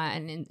with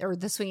Brian or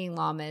the Swinging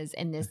Llamas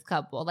and this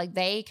couple. Like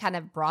they kind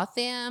of brought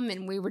them,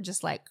 and we were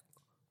just like,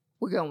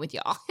 "We're going with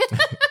y'all."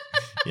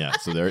 Yeah,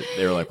 so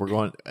they were like, we're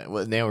going.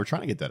 Well, they were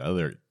trying to get that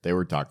other. They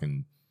were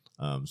talking.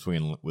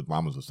 Swinging with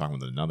Llamas was talking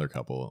with another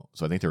couple,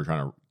 so I think they were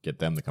trying to get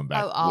them to come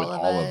back with all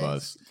of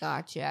us.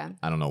 Gotcha.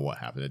 I don't know what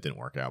happened; it didn't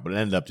work out, but it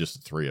ended up just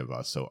the 3 of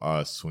us. So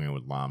us, Swinging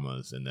with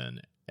Llamas, and then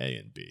A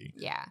and B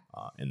Yeah.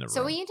 in the room.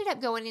 So we ended up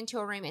going into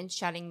a room and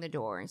shutting the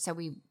door. And so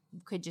we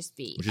could just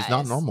be which is us.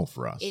 not normal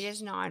for us. It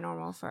is not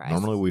normal for us.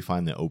 Normally, we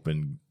find the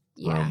open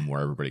room where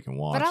everybody can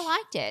watch. But I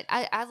liked it.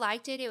 I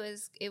liked it. It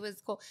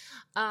was cool.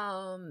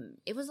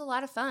 It was a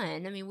lot of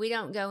fun. I mean, we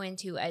don't go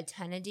into a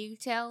ton of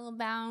detail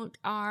about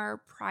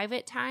our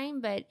private time,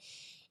 but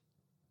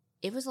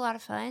it was a lot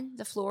of fun.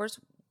 The floors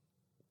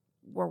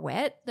were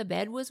wet. The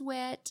bed was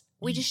wet.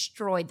 We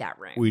destroyed that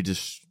room. We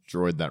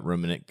destroyed that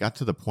room, and it got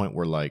to the point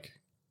where, like,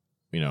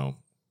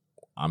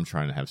 I'm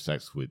trying to have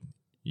sex with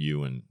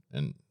you and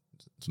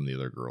some of the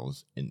other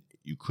girls, and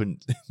you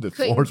couldn't. The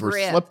floors were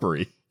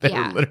slippery. They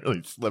were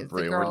literally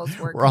slippery.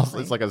 We're also,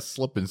 it's like a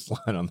slip and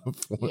slide on the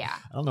floor. Yeah.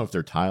 I don't know if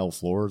they're tile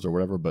floors or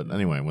whatever, but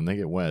anyway, when they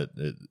get wet,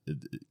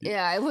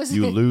 it was.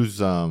 You lose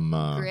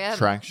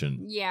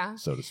traction. Yeah,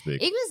 so to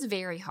speak. It was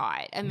very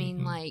hot. I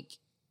mean, like,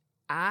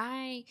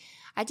 I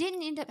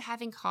didn't end up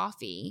having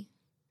coffee.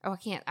 Oh,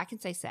 I can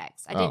say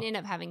sex. I didn't end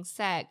up having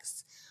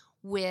sex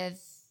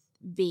with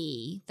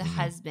B, the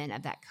husband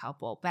of that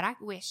couple, but I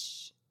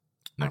wish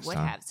Next I would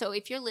time. have. So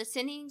if you're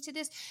listening to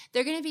this,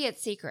 they're going to be at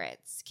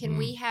Secrets. Can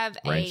we have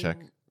rain check?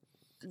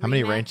 How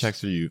many rain rematch?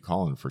 checks are you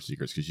calling for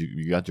Secrets? Because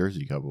you got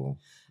Jersey couple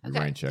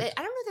rain checks.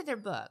 I don't know that they're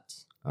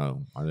booked.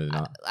 Oh, are they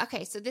not?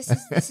 Okay, so this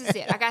is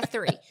it. I got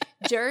 3: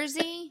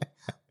 Jersey,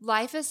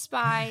 Life of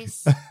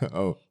Spice,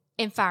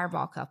 and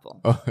Fireball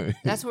Couple.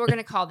 That's what we're going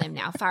to call them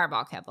now,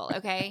 Fireball Couple,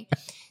 okay?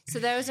 So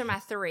those are my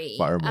 3.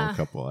 Fireball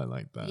Couple, I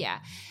like that. Yeah.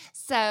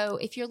 So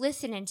if you're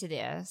listening to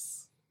this.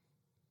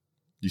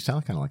 You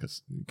sound kind of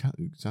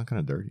you sound kind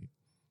of dirty.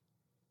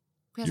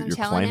 Because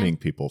You're claiming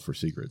people for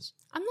secrets.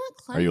 I'm not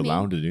claiming. Are you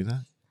allowed to do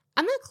that?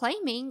 I'm not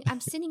claiming.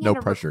 I'm sending No out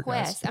a pressure,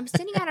 request. guys. I'm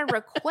sending out a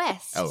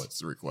request. Oh,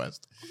 it's a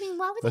request. I mean,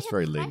 why would That's they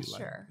have very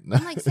pressure? ladylike.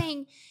 I'm like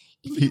saying,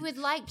 if you would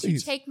like to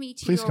take me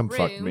to please your come room,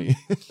 fuck me.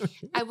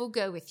 I will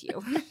go with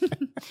you.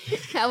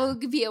 I will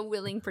be a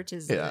willing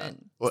participant.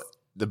 Yeah. Well,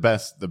 the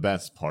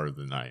best part of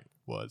the night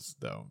was,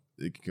 though,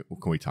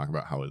 can we talk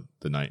about how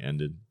the night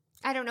ended?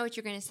 I don't know what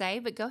you're going to say,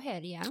 but go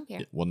ahead. Yeah, I don't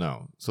care. Well,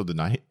 no. So the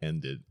night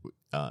ended,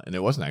 and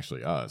it wasn't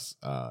actually us.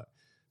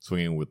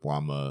 Swinging with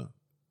Llama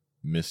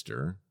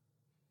Mister.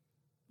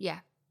 Yeah.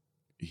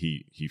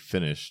 He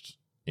finished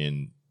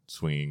in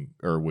swinging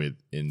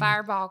in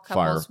Fireball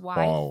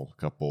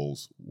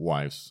couple's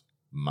wife's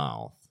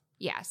mouth.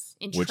 Yes,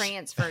 and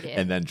transferred it,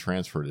 and then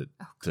transferred it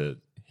to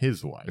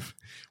his wife,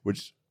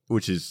 which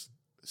is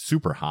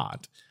super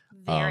hot.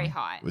 Very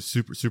hot. It was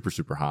super, super,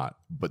 super hot.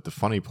 But the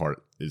funny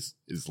part is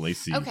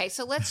Lacey. Okay,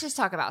 so let's just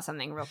talk about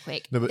something real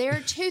quick. No, there are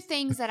 2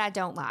 things that I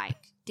don't like.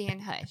 Dan,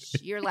 hush.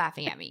 You're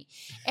laughing at me.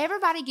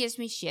 Everybody gives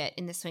me shit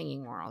in the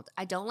swinging world.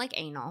 I don't like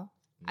anal.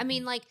 I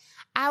mean, like,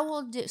 I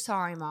will do.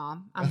 Sorry,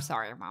 Mom. I'm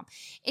sorry, Mom.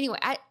 Anyway,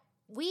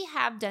 we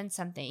have done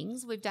some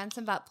things. We've done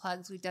some butt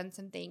plugs. We've done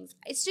some things.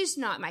 It's just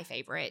not my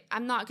favorite.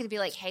 I'm not going to be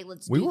like, hey,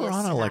 let's do this. We were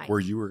on tonight. where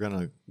you were going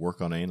to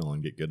work on anal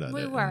and get good at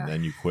We it. were. And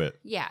then you quit.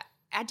 Yeah.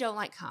 I don't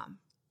like cum.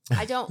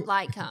 I don't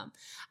like cum.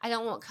 I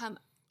don't want cum.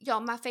 Y'all,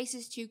 my face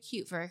is too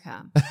cute for a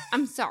cum.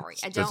 I'm sorry.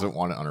 I don't. Doesn't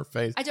want it on her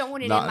face. I don't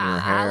want it not in my her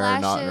hair,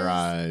 eyelashes. not in her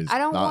eyes. I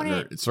don't want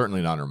it. It's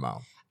certainly not in her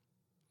mouth.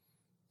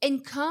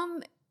 And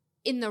cum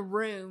in the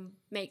room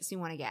makes me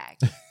want to gag.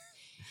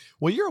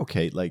 Well, you're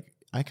okay. Like,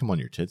 I come on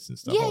your tits and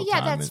stuff. all the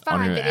time, that's and on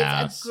fine. your But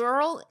ass. if a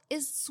girl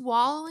is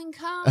swallowing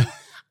cum,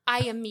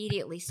 I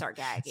immediately start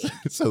gagging.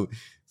 So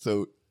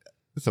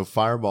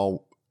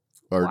Fireball,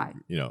 or Why?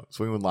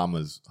 Swinging with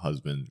Llama's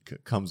husband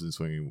comes in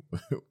swinging.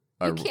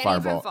 You can't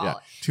Fireball. even follow. Yeah,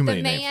 too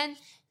many The names. man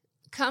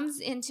comes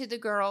into the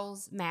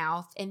girl's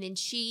mouth, and then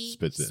she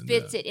Spits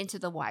it into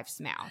the wife's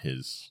mouth.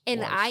 His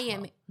And wife's I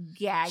am mouth.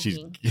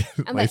 gagging.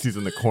 I'm Lacey's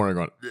in the corner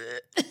going.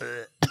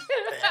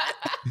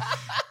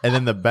 And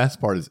then the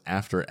best part is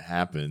after it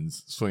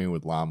happens, Swinging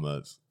with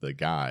Llama's the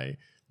guy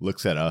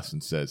looks at us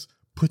and says,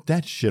 "Put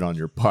that shit on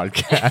your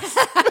podcast."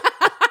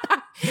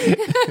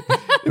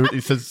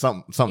 He said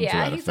something to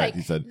that effect. Like,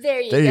 he said,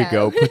 "There you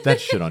go. Put that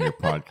shit on your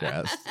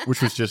podcast,"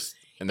 which was just.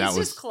 And that it's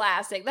was just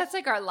classic. That's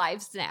like our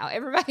lives now.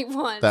 Everybody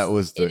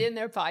wants it in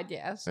their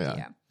podcast.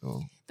 Yeah.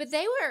 Oh. But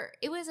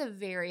it was a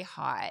very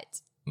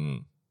hot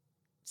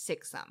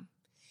sixsome.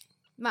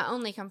 My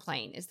only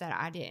complaint is that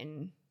I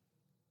didn't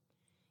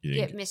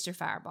get Mr.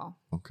 Fireball.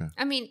 Okay.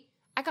 I mean,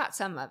 I got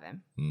some of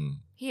him.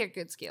 He had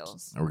good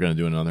skills. We're going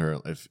to do another,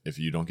 if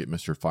you don't get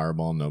Mr.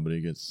 Fireball, nobody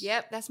gets.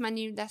 Yep. That's my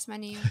new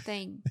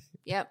thing.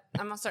 Yep.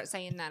 I'm going to start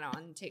saying that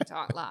on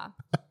TikTok Live.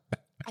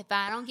 If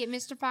I don't get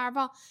Mr.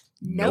 Fireball,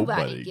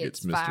 nobody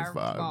gets Mr.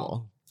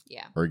 Fireball.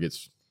 Yeah. Or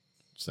gets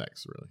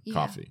sex, really. Yeah.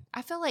 Coffee.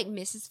 I feel like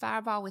Mrs.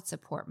 Fireball would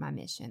support my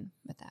mission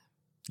with that.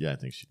 Yeah, I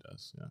think she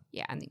does. Yeah.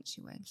 Yeah, I think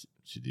she would.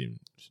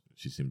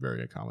 She seemed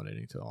very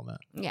accommodating to all that.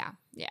 Yeah.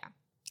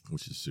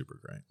 Which is super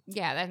great.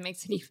 Yeah, that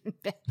makes it even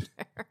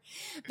better.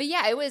 But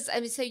yeah, it was.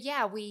 I mean, so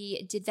yeah,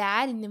 we did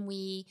that, and then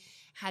we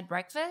had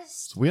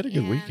breakfast. So we had a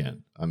good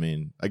weekend. I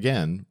mean,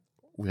 again,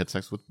 we had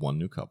sex with one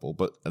new couple,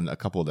 but a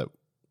couple that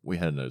we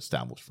had an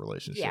established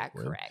relationship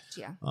with. Correct.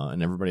 Yeah.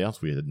 And everybody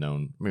else we had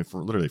known, I mean,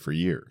 for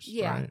years.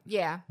 Yeah. Right?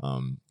 Yeah.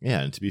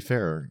 And to be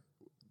fair,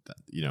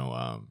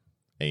 A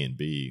and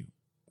B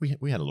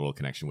we had a little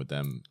connection with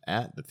them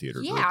at the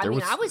theater. Yeah, I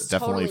was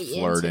definitely totally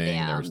flirting. into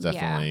them. There was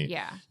definitely,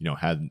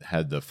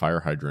 had the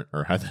fire hydrant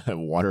or had the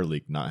water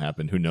leak not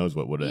happened, who knows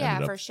what would have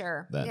ended up for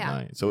sure that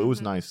night. So it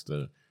was nice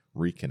to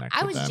reconnect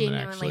I with was them and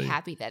genuinely actually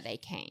happy that they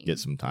came. get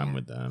some time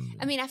with them.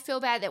 I mean, I feel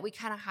bad that we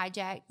kind of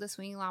hijacked the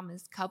Swinging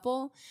Llamas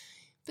couple,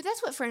 but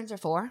that's what friends are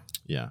for.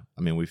 Yeah,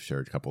 I mean, we've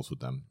shared couples with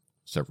them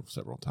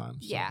several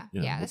times. So,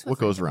 that's what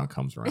goes around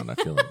comes around. I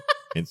feel like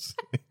it's.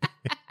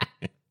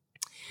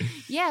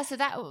 Yeah, so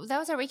that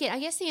was our weekend. I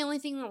guess the only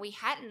thing that we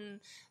hadn't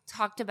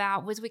talked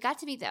about was we got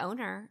to meet the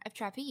owner of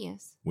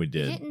Trapeze. We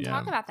did. We didn't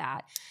talk about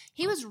that.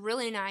 He was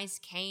really nice.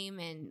 Came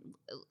out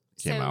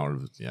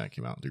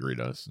to greet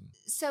us.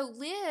 So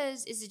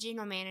Liz is the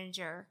general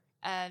manager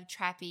of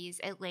Trapeze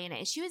Atlanta,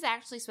 and she was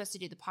actually supposed to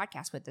do the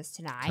podcast with us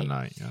tonight.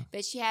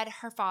 But she had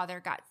her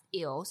father got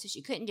ill, so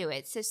she couldn't do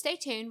it. So stay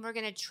tuned. We're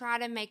going to try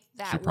to make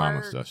that work. She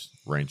promised us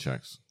rain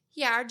checks.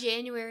 Yeah, our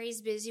January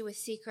is busy with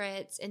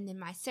secrets and then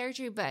my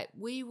surgery, but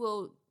we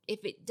will,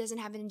 if it doesn't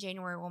happen in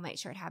January, we'll make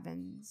sure it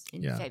happens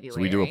in February.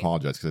 So we do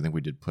apologize because I think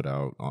we did put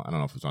out, I don't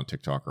know if it was on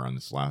TikTok or on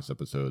this last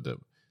episode that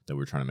we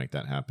were trying to make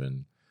that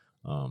happen.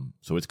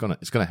 So it's gonna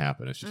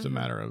happen. It's just a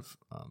matter of,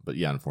 but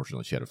yeah,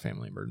 unfortunately she had a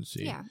family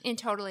emergency. Yeah, and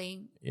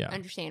totally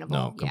understandable.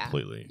 No,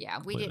 completely. Yeah,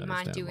 we didn't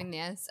mind doing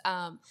this.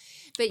 But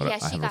yeah,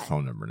 I have her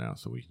phone number now,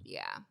 so we.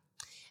 Yeah.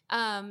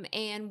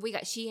 And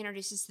she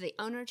introduced us to the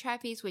owner of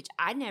Trapeze, which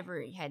I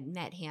never had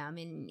met him,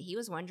 and he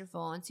was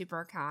wonderful and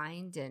super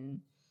kind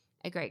and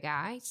a great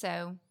guy.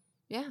 So,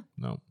 yeah.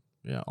 No,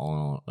 yeah, all in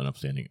all, an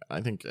upstanding.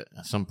 I think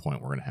at some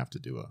point we're going to have to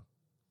do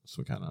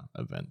some kind of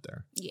event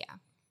there. Yeah.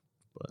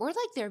 But we're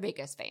like their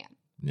biggest fan.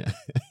 Yeah.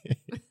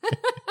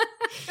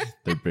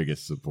 Their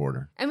biggest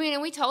supporter. I mean,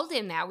 and we told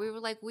him that. We were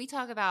like, we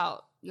talk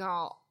about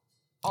y'all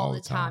all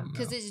the time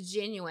because it's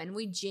genuine.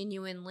 We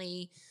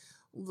genuinely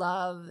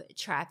love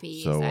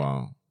Trapeze.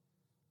 So,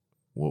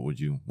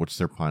 what's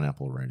their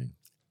pineapple rating?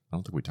 I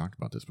don't think we talked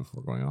about this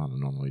before going on. I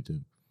normally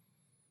do.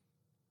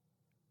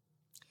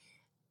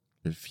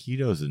 If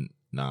Hito's a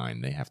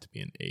 9, they have to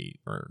be an 8.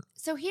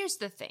 So here's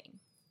the thing.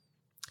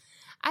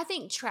 I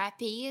think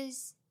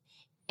Trapeze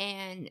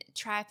and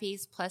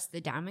Trapeze plus the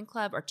Diamond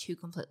Club are two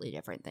completely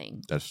different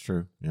things. That's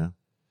true, yeah.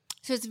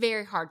 So it's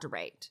very hard to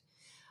rate.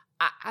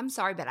 I'm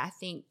sorry, but I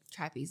think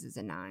Trapeze is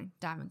a 9.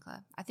 Diamond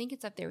Club. I think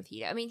it's up there with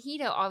Hito. I mean,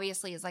 Hito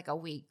obviously is like a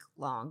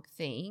week-long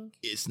thing.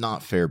 It's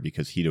not fair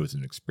because Hito is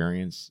an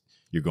experience.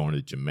 You're going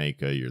to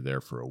Jamaica. You're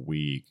there for a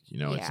week.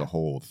 It's a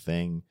whole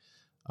thing.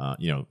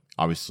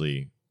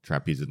 Obviously,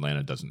 Trapeze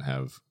Atlanta doesn't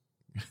have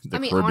the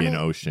Caribbean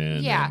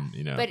Ocean. Yeah,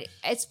 and, but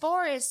as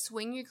far as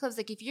swinger clubs,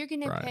 like if you're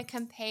going to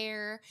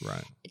compare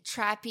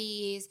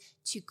Trapeze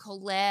to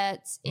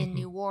Colette's in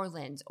New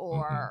Orleans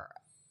or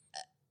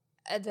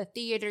the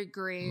theater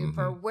group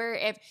or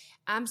wherever,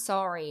 I'm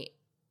sorry,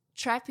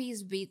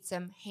 Trapeze beats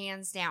them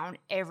hands down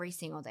every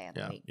single day of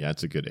the week. Yeah,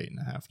 it's a good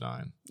 8.5,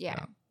 9.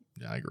 Yeah,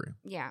 I agree.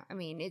 Yeah, I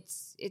mean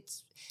it's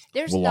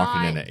we're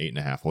locking in at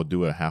 8.5. We'll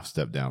do a half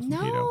step down from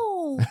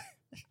Hito.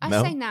 I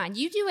say 9.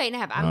 You do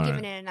 8.5. I'm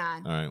giving it a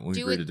 9. All right,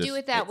 do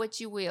with that what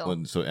you will.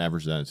 Well, so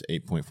average that is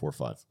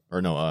 8.45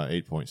 or no,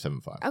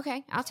 8.75.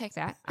 Okay, I'll take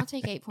that. I'll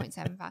take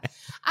 8.75.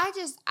 I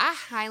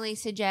highly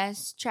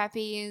suggest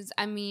Trapeze.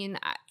 I mean,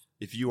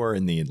 if you are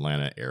in the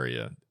Atlanta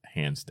area,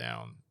 hands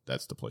down,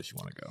 that's the place you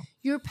want to go.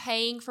 You're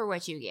paying for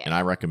what you get. And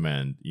I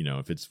recommend,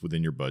 if it's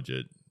within your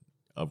budget,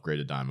 upgrade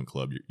a Diamond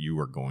Club. You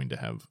are going to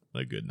have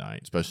a good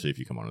night, especially if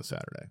you come on a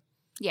Saturday.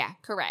 Yeah,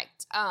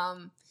 correct.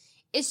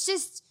 It's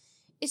just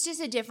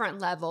a different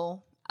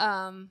level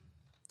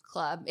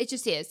club. It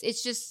just is.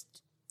 It's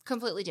just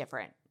completely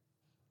different.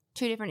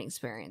 Two different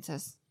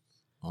experiences.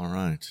 All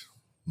right.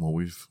 Well,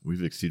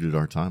 we've exceeded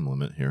our time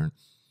limit here.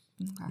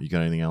 Okay. You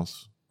got anything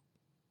else?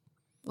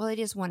 Well, it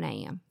is 1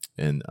 a.m.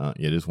 And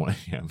it is 1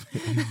 a.m.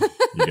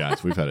 You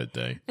guys, we've had a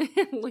day.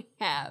 We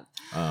have.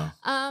 Yeah,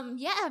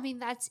 I mean,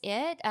 that's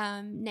it.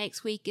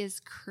 Next week is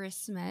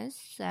Christmas.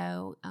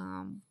 So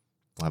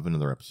we'll have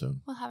another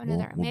episode.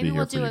 Maybe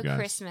we'll do a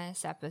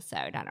Christmas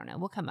episode. I don't know.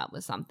 We'll come up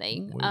with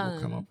something. We'll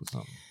come up with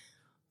something.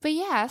 But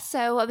yeah,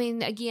 so I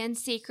mean, again,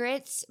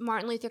 secrets,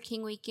 Martin Luther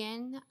King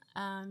weekend,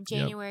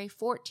 January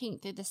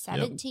 14th through the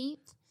 17th. Yep.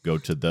 Go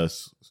to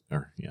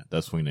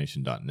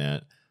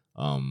theswingnation.net.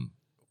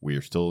 We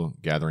are still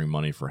gathering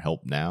money for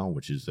Help Now,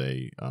 which is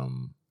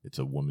it's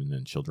a women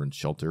and children's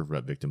shelter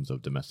for victims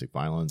of domestic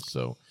violence.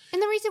 So,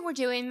 and the reason we're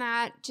doing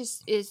that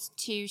just is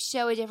to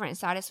show a different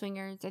side of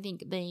swingers. I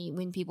think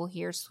when people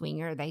hear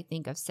swinger, they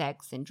think of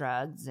sex and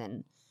drugs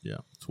and. Yeah,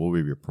 so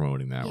we'll be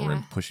promoting that. Yeah.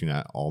 We're pushing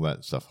all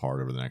that stuff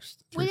hard over the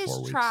next 3-4 weeks.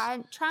 We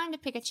just trying to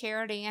pick a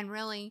charity and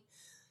really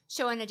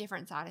showing a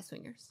different side of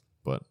swingers.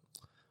 But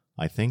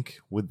I think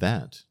with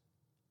that,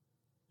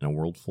 in a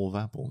world full of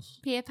apples,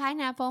 be a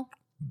pineapple.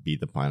 Be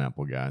the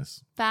pineapple,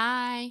 guys.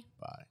 Bye.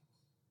 Bye.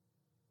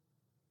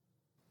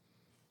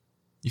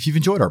 If you've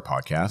enjoyed our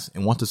podcast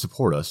and want to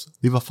support us,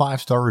 leave a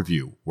 5-star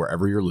review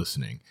wherever you're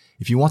listening.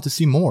 If you want to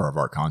see more of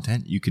our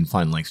content, you can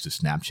find links to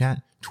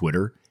Snapchat,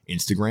 Twitter,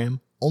 Instagram,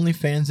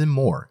 OnlyFans, and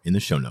more in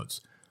the show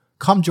notes.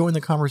 Come join the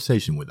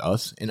conversation with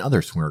us and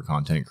other swinger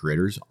content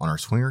creators on our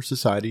Swinger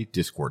Society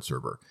Discord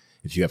server.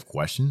 If you have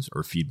questions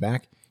or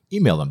feedback,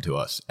 email them to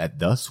us at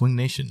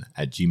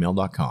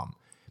theswingnation@gmail.com.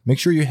 Make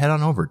sure you head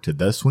on over to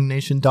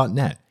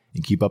theswingnation.net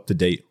and keep up to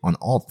date on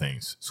all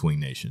things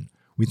Swing Nation.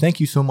 We thank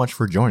you so much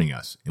for joining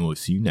us, and we'll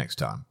see you next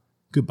time.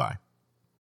 Goodbye.